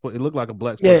a black. It looked like a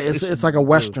black. Yeah, it's like a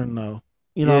Western though.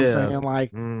 You know what I'm saying?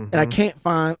 Like, and I can't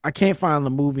find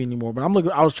the movie anymore. But I'm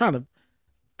looking. I was trying to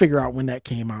figure out when that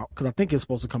came out, because I think it's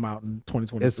supposed to come out in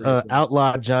 2023. It's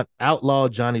Outlaw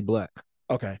Johnny Black.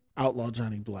 Okay, Outlaw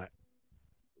Johnny Black.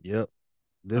 Yep.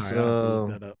 This right, I'll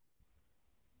look that up.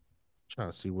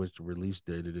 Trying to see which release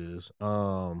date it is.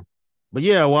 But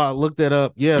yeah, well, I looked that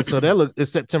up. Yeah, so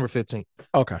it's September 15th.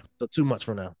 Okay. So 2 months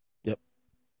from now.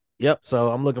 Yep.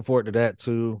 So I'm looking forward to that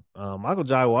too. Michael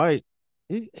Jai White,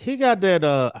 He got that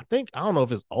I think I don't know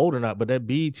if it's old or not, but that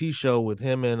BET show with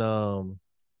him and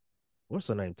what's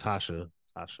her name? Tasha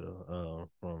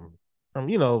from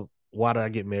Why Did I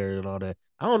Get Married and all that.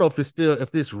 I don't know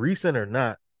if it's recent or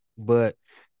not, but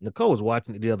Nicole was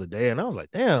watching it the other day and I was like,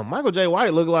 damn, Michael J.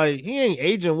 White looked like he ain't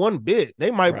aging one bit.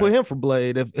 They might put him for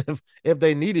Blade if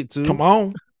they needed to. Come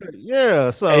on.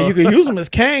 Yeah, so you could use him as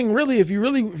Kang, really, if you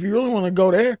really want to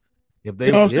go there. If they,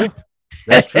 you know what I'm saying?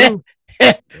 That's true.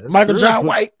 Michael J.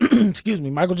 White, excuse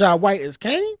me, Michael J. White is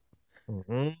Kang.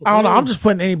 Mm-hmm. I don't know. I'm just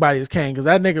putting anybody as Kang because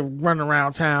that nigga running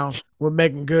around town with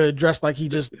Megan Good dressed like he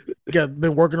just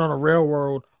been working on a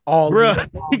railroad all. Bruh,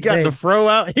 he got day. the fro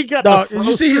out. He got. Dog, did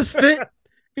you see his fit?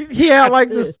 He had like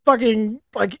this fucking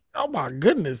oh my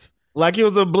goodness. Like he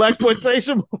was a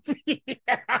blaxploitation movie.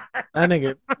 that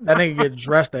nigga get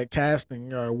dressed at casting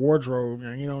wardrobe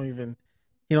and he don't even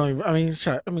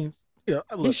yeah,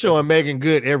 look, he's showing Megan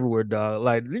Good everywhere, dog.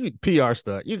 Like PR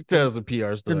stuff. You can tell it's a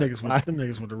PR stuff. The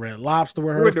niggas with the Red Lobster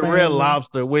with her. With the Red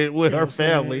Lobster with her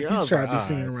family. He's trying to be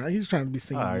seen around. He's trying to be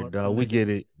seen. All right, dog. We get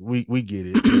it. We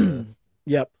get it.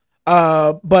 Yep.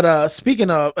 But speaking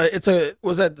of,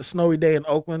 was that the snowy day in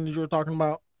Oakland that you were talking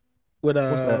about? With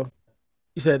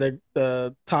you said that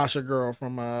the Tasha girl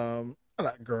from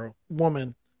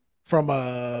woman from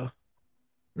no,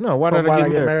 why did I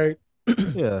get married?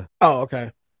 Yeah. Oh,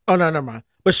 okay. Oh no, never mind.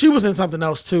 But she was in something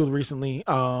else too recently.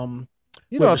 I'm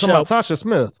talking about Tasha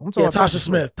Smith. Tasha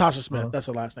Smith. Tasha Smith. That's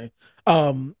her last name.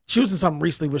 She was in something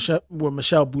recently with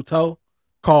Michelle Buteau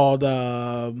called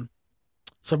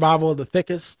Survival of the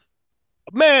Thickest.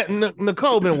 Man,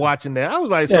 Nicole been watching that. I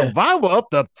was like, Survival of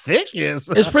the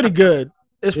Thickest. It's pretty good.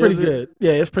 It's pretty good.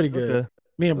 Yeah, it's pretty good. Okay.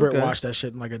 Me and Britt watched that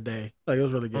shit in like a day. Like it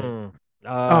was really good.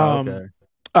 Okay.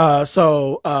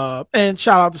 And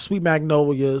shout out to Sweet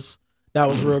Magnolias. That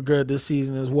was real good this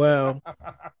season as well.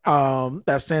 That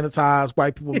sanitized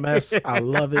white people mess. I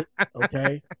love it.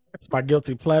 Okay. It's my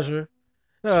guilty pleasure.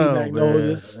 Sweet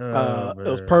Magnolias. It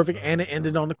was perfect and it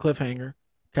ended on the cliffhanger.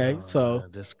 Okay.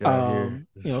 Salute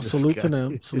to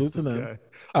them. Salute to them.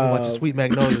 Watch the Sweet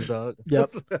Magnolias, dog.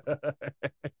 Yep.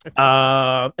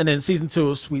 And then season 2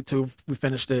 of Sweet Tooth, we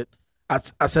finished it.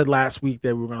 I said last week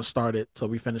that we were going to start it, so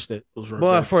we finished it. It was real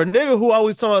good. For a nigga who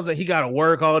always tells us that he got to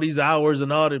work all these hours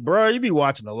and all that, bro, you be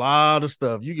watching a lot of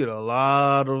stuff. You get a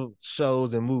lot of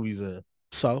shows and movies in.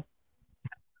 So,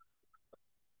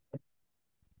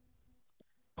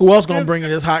 who else going to bring in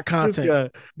this hot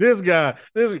content? This guy,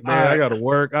 man, I got to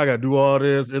work. I got to do all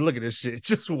this. And look at this shit.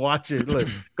 Just watch it. Look,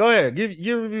 go ahead. Give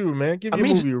a review, man. Give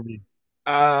me a movie review.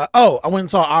 I went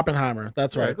and saw Oppenheimer.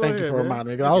 That's right. Thank you for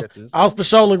reminding me. I was for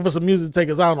sure looking for some music to take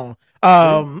us out on.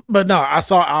 But no, I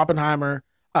saw Oppenheimer.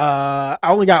 I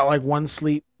only got like one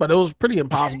sleep, but it was pretty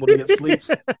impossible to get sleep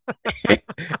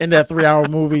in that 3-hour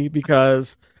movie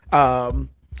because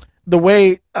the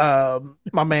way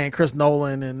my man Chris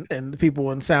Nolan and the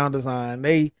people in sound design,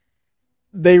 they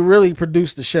really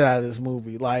produced the shit out of this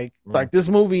movie. Like this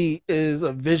movie is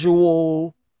a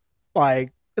visual,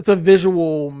 it's a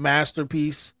visual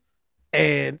masterpiece,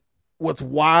 and what's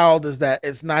wild is that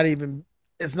it's not even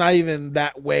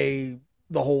that way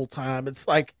the whole time. It's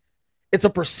like it's a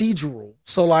procedural,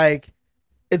 so like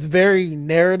it's very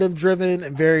narrative driven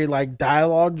and very like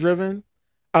dialogue driven.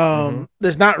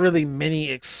 There's not really many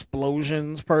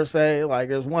explosions per se. Like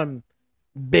there's one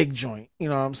big joint, you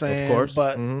know what I'm saying? Of course,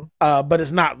 but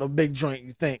it's not the big joint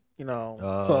you think, you know.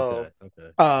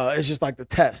 Okay. It's just like the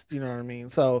test, you know what I mean?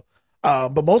 So.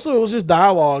 But most of it was just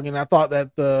dialogue, and I thought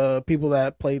that the people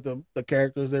that played the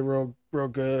characters, they were real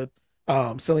good.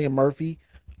 Cillian Murphy,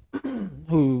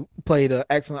 who played an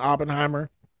excellent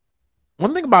Oppenheimer.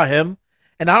 One thing about him,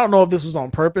 and I don't know if this was on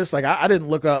purpose, like I didn't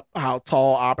look up how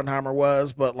tall Oppenheimer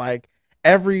was, but like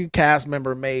every cast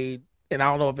member made, and I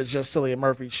don't know if it's just Cillian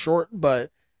Murphy short, but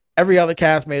every other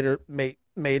cast made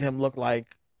him look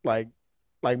like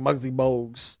Muggsy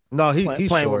Bogues. No, he's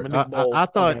short.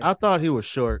 I thought he was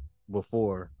short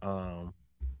before.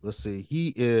 Let's see.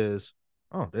 He is.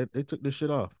 Oh, they took this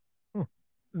shit off.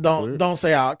 Don't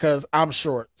say out because I'm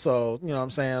short. So you know what I'm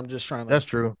saying. I'm just trying to. That's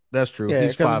true. Yeah,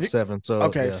 he's 5'7". So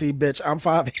okay. Yeah. See, bitch, I'm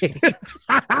 5'8".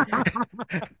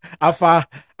 I'm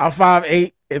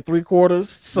 5'8" and 3/4.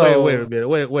 So wait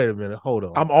a minute. Hold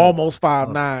on. I'm almost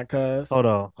 5'9". Cuz hold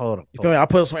on. You feel me? I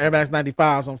put some Air Max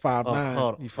 95s on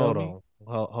 5'9". You feel me?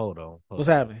 Hold on. What's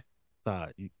happening?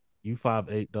 You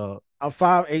 5'8", dog. I'm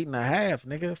 5'8.5",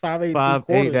 nigga. 5'8",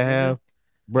 5'8.5".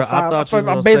 Bro, I thought you were I'm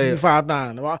gonna basically say,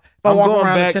 5'9". If I I'm walk going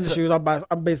around in back tennis to- shoes, I'm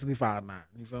basically 5'9".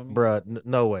 You feel me? bro,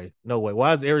 no way.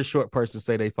 Why does every short person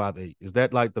say they 5'8"? Is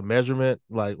that like the measurement?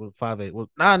 Like 5'8"?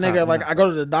 Nah, nigga. Like I go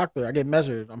to the doctor, I get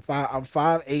measured. I'm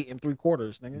 5'8" and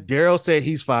 3/4, nigga. Daryl said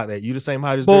he's 5'8". You the same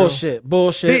height as Bullshit. See,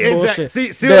 Bullshit. See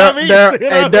what I mean?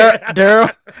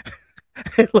 Daryl.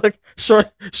 Hey, look,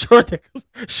 short niggas.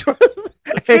 Short.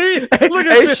 See? Look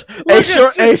at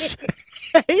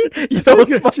You know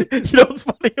what's funny? You know what's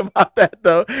funny about that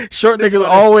though? Short niggas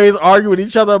always argue with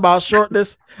each other about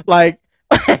shortness. Like,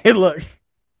 hey, look,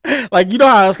 like you know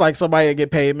how it's like somebody that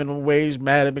get paid minimum wage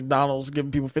mad at McDonald's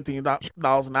giving people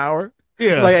 $15 an hour.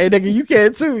 Yeah. It's like, hey, nigga, you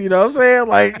can too. You know what I'm saying?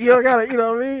 Like, you don't gotta, you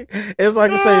know what I mean? It's like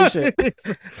the same shit.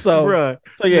 So, Bruh,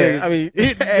 so yeah, nigga, I mean,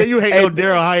 you hate no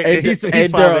Daryl height. Hey, He said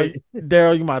he's 5'8".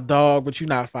 Daryl, you my dog, but you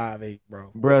not 5'8", bro.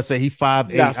 Bruh said he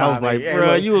 5'8". Not I was like, 5'8". Hey, bruh,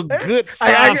 look, you a good 5'6",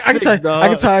 I can tell, dog. I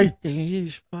can tell you,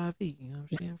 he's 5'8". You know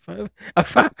what I'm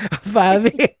saying?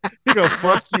 5'8". He gonna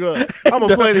fuck you up. I'm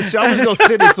gonna play this shit. I'm just gonna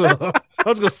send it to him. I'm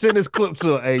just gonna send this clip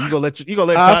to him. Hey, you gonna let Ty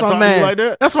that's my talk to man. you like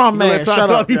that? That's my You gonna man. let Ty Shut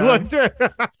talk up, to you dog. like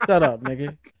that? Shut up,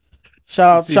 nigga.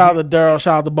 Shout out to Daryl.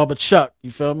 Shout out to Bubba Chuck.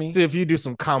 You feel me? See if you do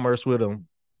some commerce with him.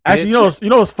 Actually, you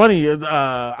know what's funny is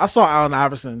I saw Allen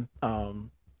Iverson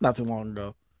not too long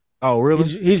ago. Oh, really?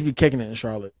 He should be kicking it in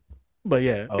Charlotte. But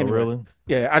yeah. Oh, anyway. really?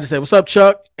 Yeah, I just said, "What's up,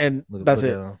 Chuck?" And that's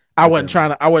it. I wasn't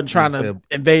trying to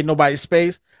invade nobody's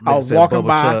space. I was walking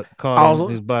by.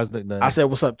 I said,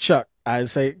 "What's up, Chuck?" I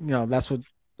say, you know, that's what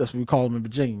we call him in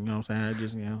Virginia. You know what I'm saying? I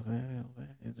just, you know what I'm saying?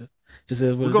 It just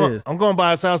is what it is. I'm going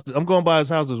by his house. I'm going by his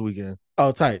house this weekend.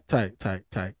 Oh, tight. But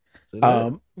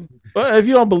if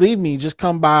you don't believe me, just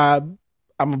come by. I'm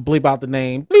gonna bleep out the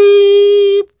name.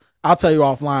 Bleep. I'll tell you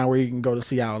offline where you can go to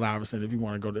see Allen Iverson if you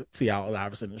want to go to see Allen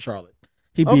Iverson in Charlotte.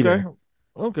 He be there.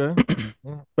 Okay.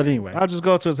 But anyway, I'll just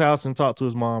go to his house and talk to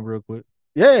his mom real quick.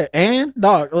 Yeah, and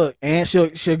dog, look, and she'll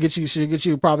get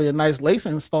you probably a nice lace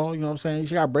install. You know what I'm saying?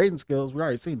 She got braiding skills. We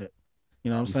already seen it.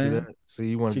 You know what I'm saying? See,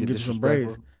 you want to get you some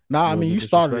braids. Nah, I mean you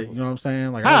started it. You know what I'm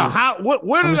saying? Like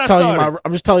where did I start?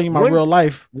 I'm just telling you my real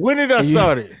life. When did I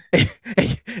start it?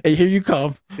 And here you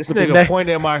come. This nigga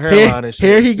pointing at my hairline and shit.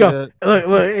 Here he go.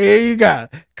 Look, here you go.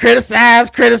 Criticize.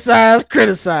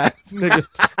 nigga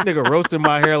roasting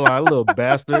my hairline, a little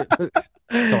bastard.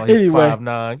 Anyway,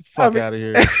 5'9". Fuck out of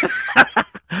here.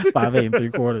 5'8" and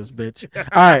 3/4, bitch.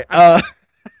 All right.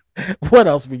 What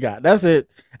else we got? That's it.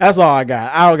 That's all I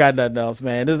got. I don't got nothing else,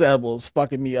 man. This edible is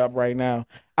fucking me up right now.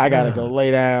 I gotta go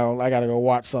lay down. I gotta go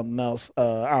watch something else.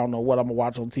 I don't know what I'm gonna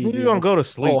watch on TV. You gonna go to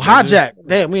sleep? Oh, Hijack.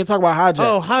 Damn, we didn't talk about Hijack.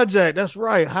 Oh, Hijack. That's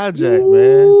right, Hijack,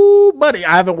 man. Buddy,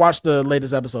 I haven't watched the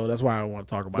latest episode. That's why I want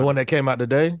to talk about the one that came out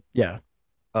today. Yeah.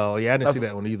 Oh yeah, I didn't see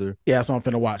that one either. Yeah, that's what I'm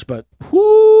finna watch. But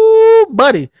whoo,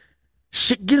 buddy,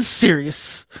 shit getting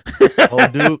serious.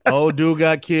 old dude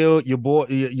got killed. Your boy,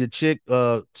 your chick,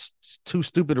 too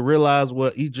stupid to realize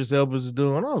what Idris Elba is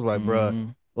doing. I was like,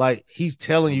 bruh, like he's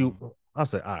telling you. I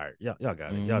said, all right, y'all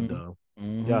got it. Y'all dumb.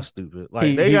 Y'all stupid. Like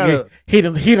he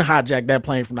done hijacked that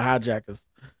plane from the hijackers.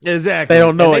 Exactly. They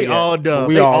don't know it. They all dumb.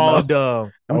 We all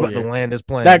dumb. I'm about to land this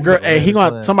plane. That girl. Hey, he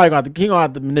gonna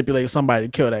have to manipulate somebody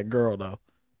to kill that girl though.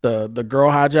 The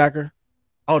girl hijacker.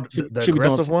 Oh, the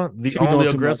aggressive one. The only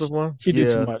aggressive one. She do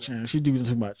too much. Man. She do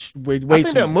too much. Way I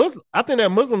think too much. I think that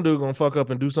Muslim dude gonna fuck up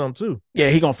and do something too. Yeah,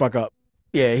 he gonna fuck up.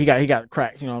 Yeah, he got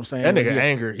cracked. You know what I'm saying? That nigga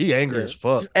angry. He angry as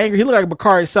fuck. Angry. He look like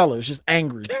Bakari Sellers, just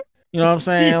angry. You know what I'm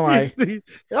saying? Like, I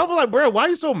was like, bro, why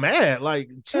you so mad? Like,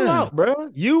 chill out,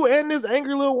 bro. You and this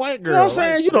angry little white girl. You know what I'm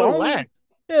saying? Like, you don't relax.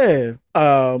 Yeah.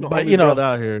 But you know,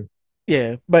 out here.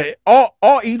 Yeah. But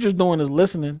all Idris doing is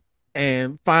listening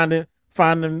and finding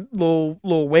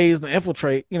little ways to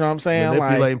infiltrate. You know what I'm saying?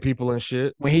 Manipulating people and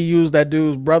shit. When he used that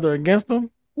dude's brother against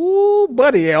him. Ooh,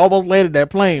 buddy, he almost landed that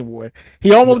plane, boy.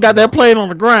 He almost got that plane on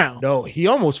the ground. No, he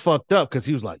almost fucked up because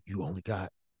he was like, you only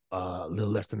got a little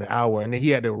less than an hour. And then he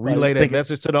had to relay that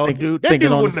message to the old dude. That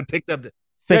dude wouldn't have picked up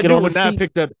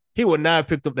he would not have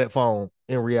picked up that phone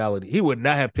in reality. He would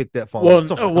not have picked that phone.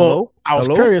 Well, I was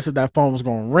curious if that phone was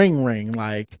going to ring.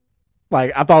 Like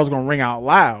I thought it was going to ring out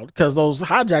loud because those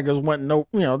hijackers they weren't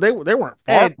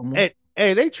far from him.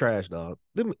 Hey, they trash, dog.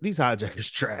 These hijackers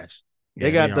trash. They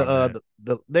got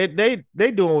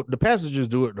they doing the passengers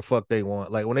do it the fuck they want.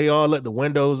 Like when they all let the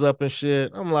windows up and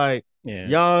shit. I'm like,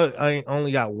 y'all ain't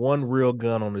only got one real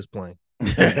gun on this plane.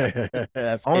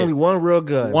 That's only one real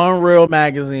gun, one real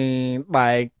magazine.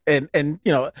 Like and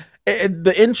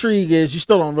the intrigue is you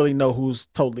still don't really know who's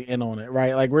totally in on it,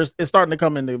 right? Like it's starting to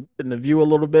come in the view a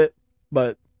little bit,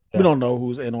 but we don't know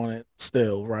who's in on it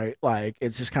still, right? Like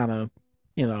it's just kind of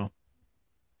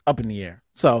up in the air.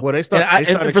 So they started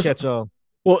to catch on.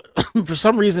 Well, for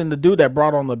some reason, the dude that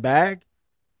brought on the bag,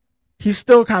 he's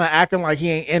still kind of acting like he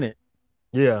ain't in it.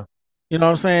 Yeah. You know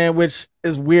what I'm saying? Which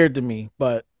is weird to me,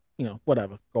 but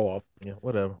whatever. Go off. Yeah,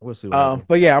 whatever. We'll see.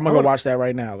 But yeah, I'm gonna go watch that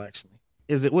right now. Actually,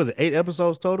 was it 8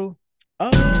 episodes total?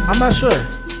 I'm not sure.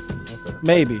 Okay.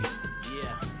 Maybe.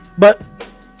 Yeah. But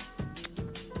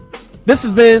this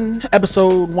has been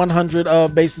episode 100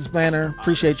 of Basis Banner.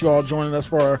 Appreciate you all joining us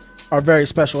for our very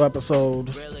special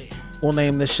episode. We'll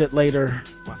name this shit later.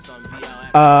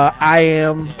 I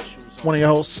am one of your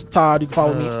hosts, Todd. You can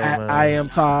follow me at I am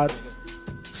Todd.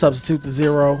 Substitute the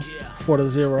 0 for the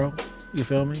 0. You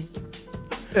feel me?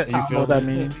 Yeah, I don't know what that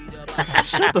means.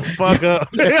 Shut the fuck up.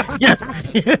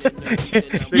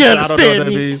 You understand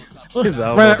me?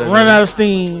 Run out of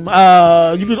steam.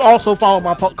 You can also follow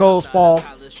my co-host Paul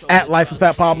at Life of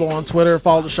Fat Pablo on Twitter.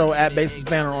 Follow the show at Basis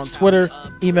Banner on Twitter.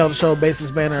 Email the show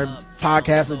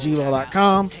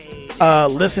basisbannerpodcast@gmail.com.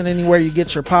 Listen anywhere you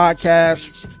get your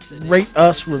podcast. Rate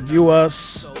us, review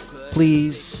us,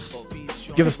 please.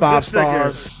 Give us 5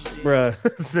 stars. Bruh,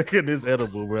 second is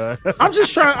edible, bruh. I'm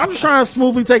just trying to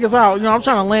smoothly take us out. I'm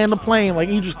trying to land the plane like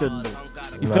Idris couldn't do.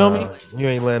 You feel me? You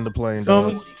ain't land the plane, feel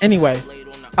dog. me? Anyway,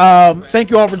 thank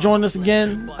you all for joining us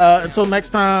again. Until next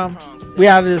time, we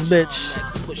out of this bitch.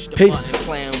 Peace.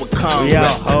 Yeah,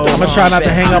 I'm gonna try not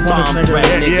to hang up on this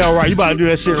nigga. Yeah, all right. You about to do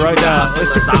that shit right now.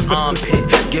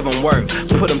 Give them work,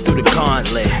 put them through the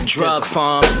gauntlet. Drug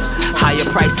farms, higher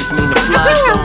prices mean the floods.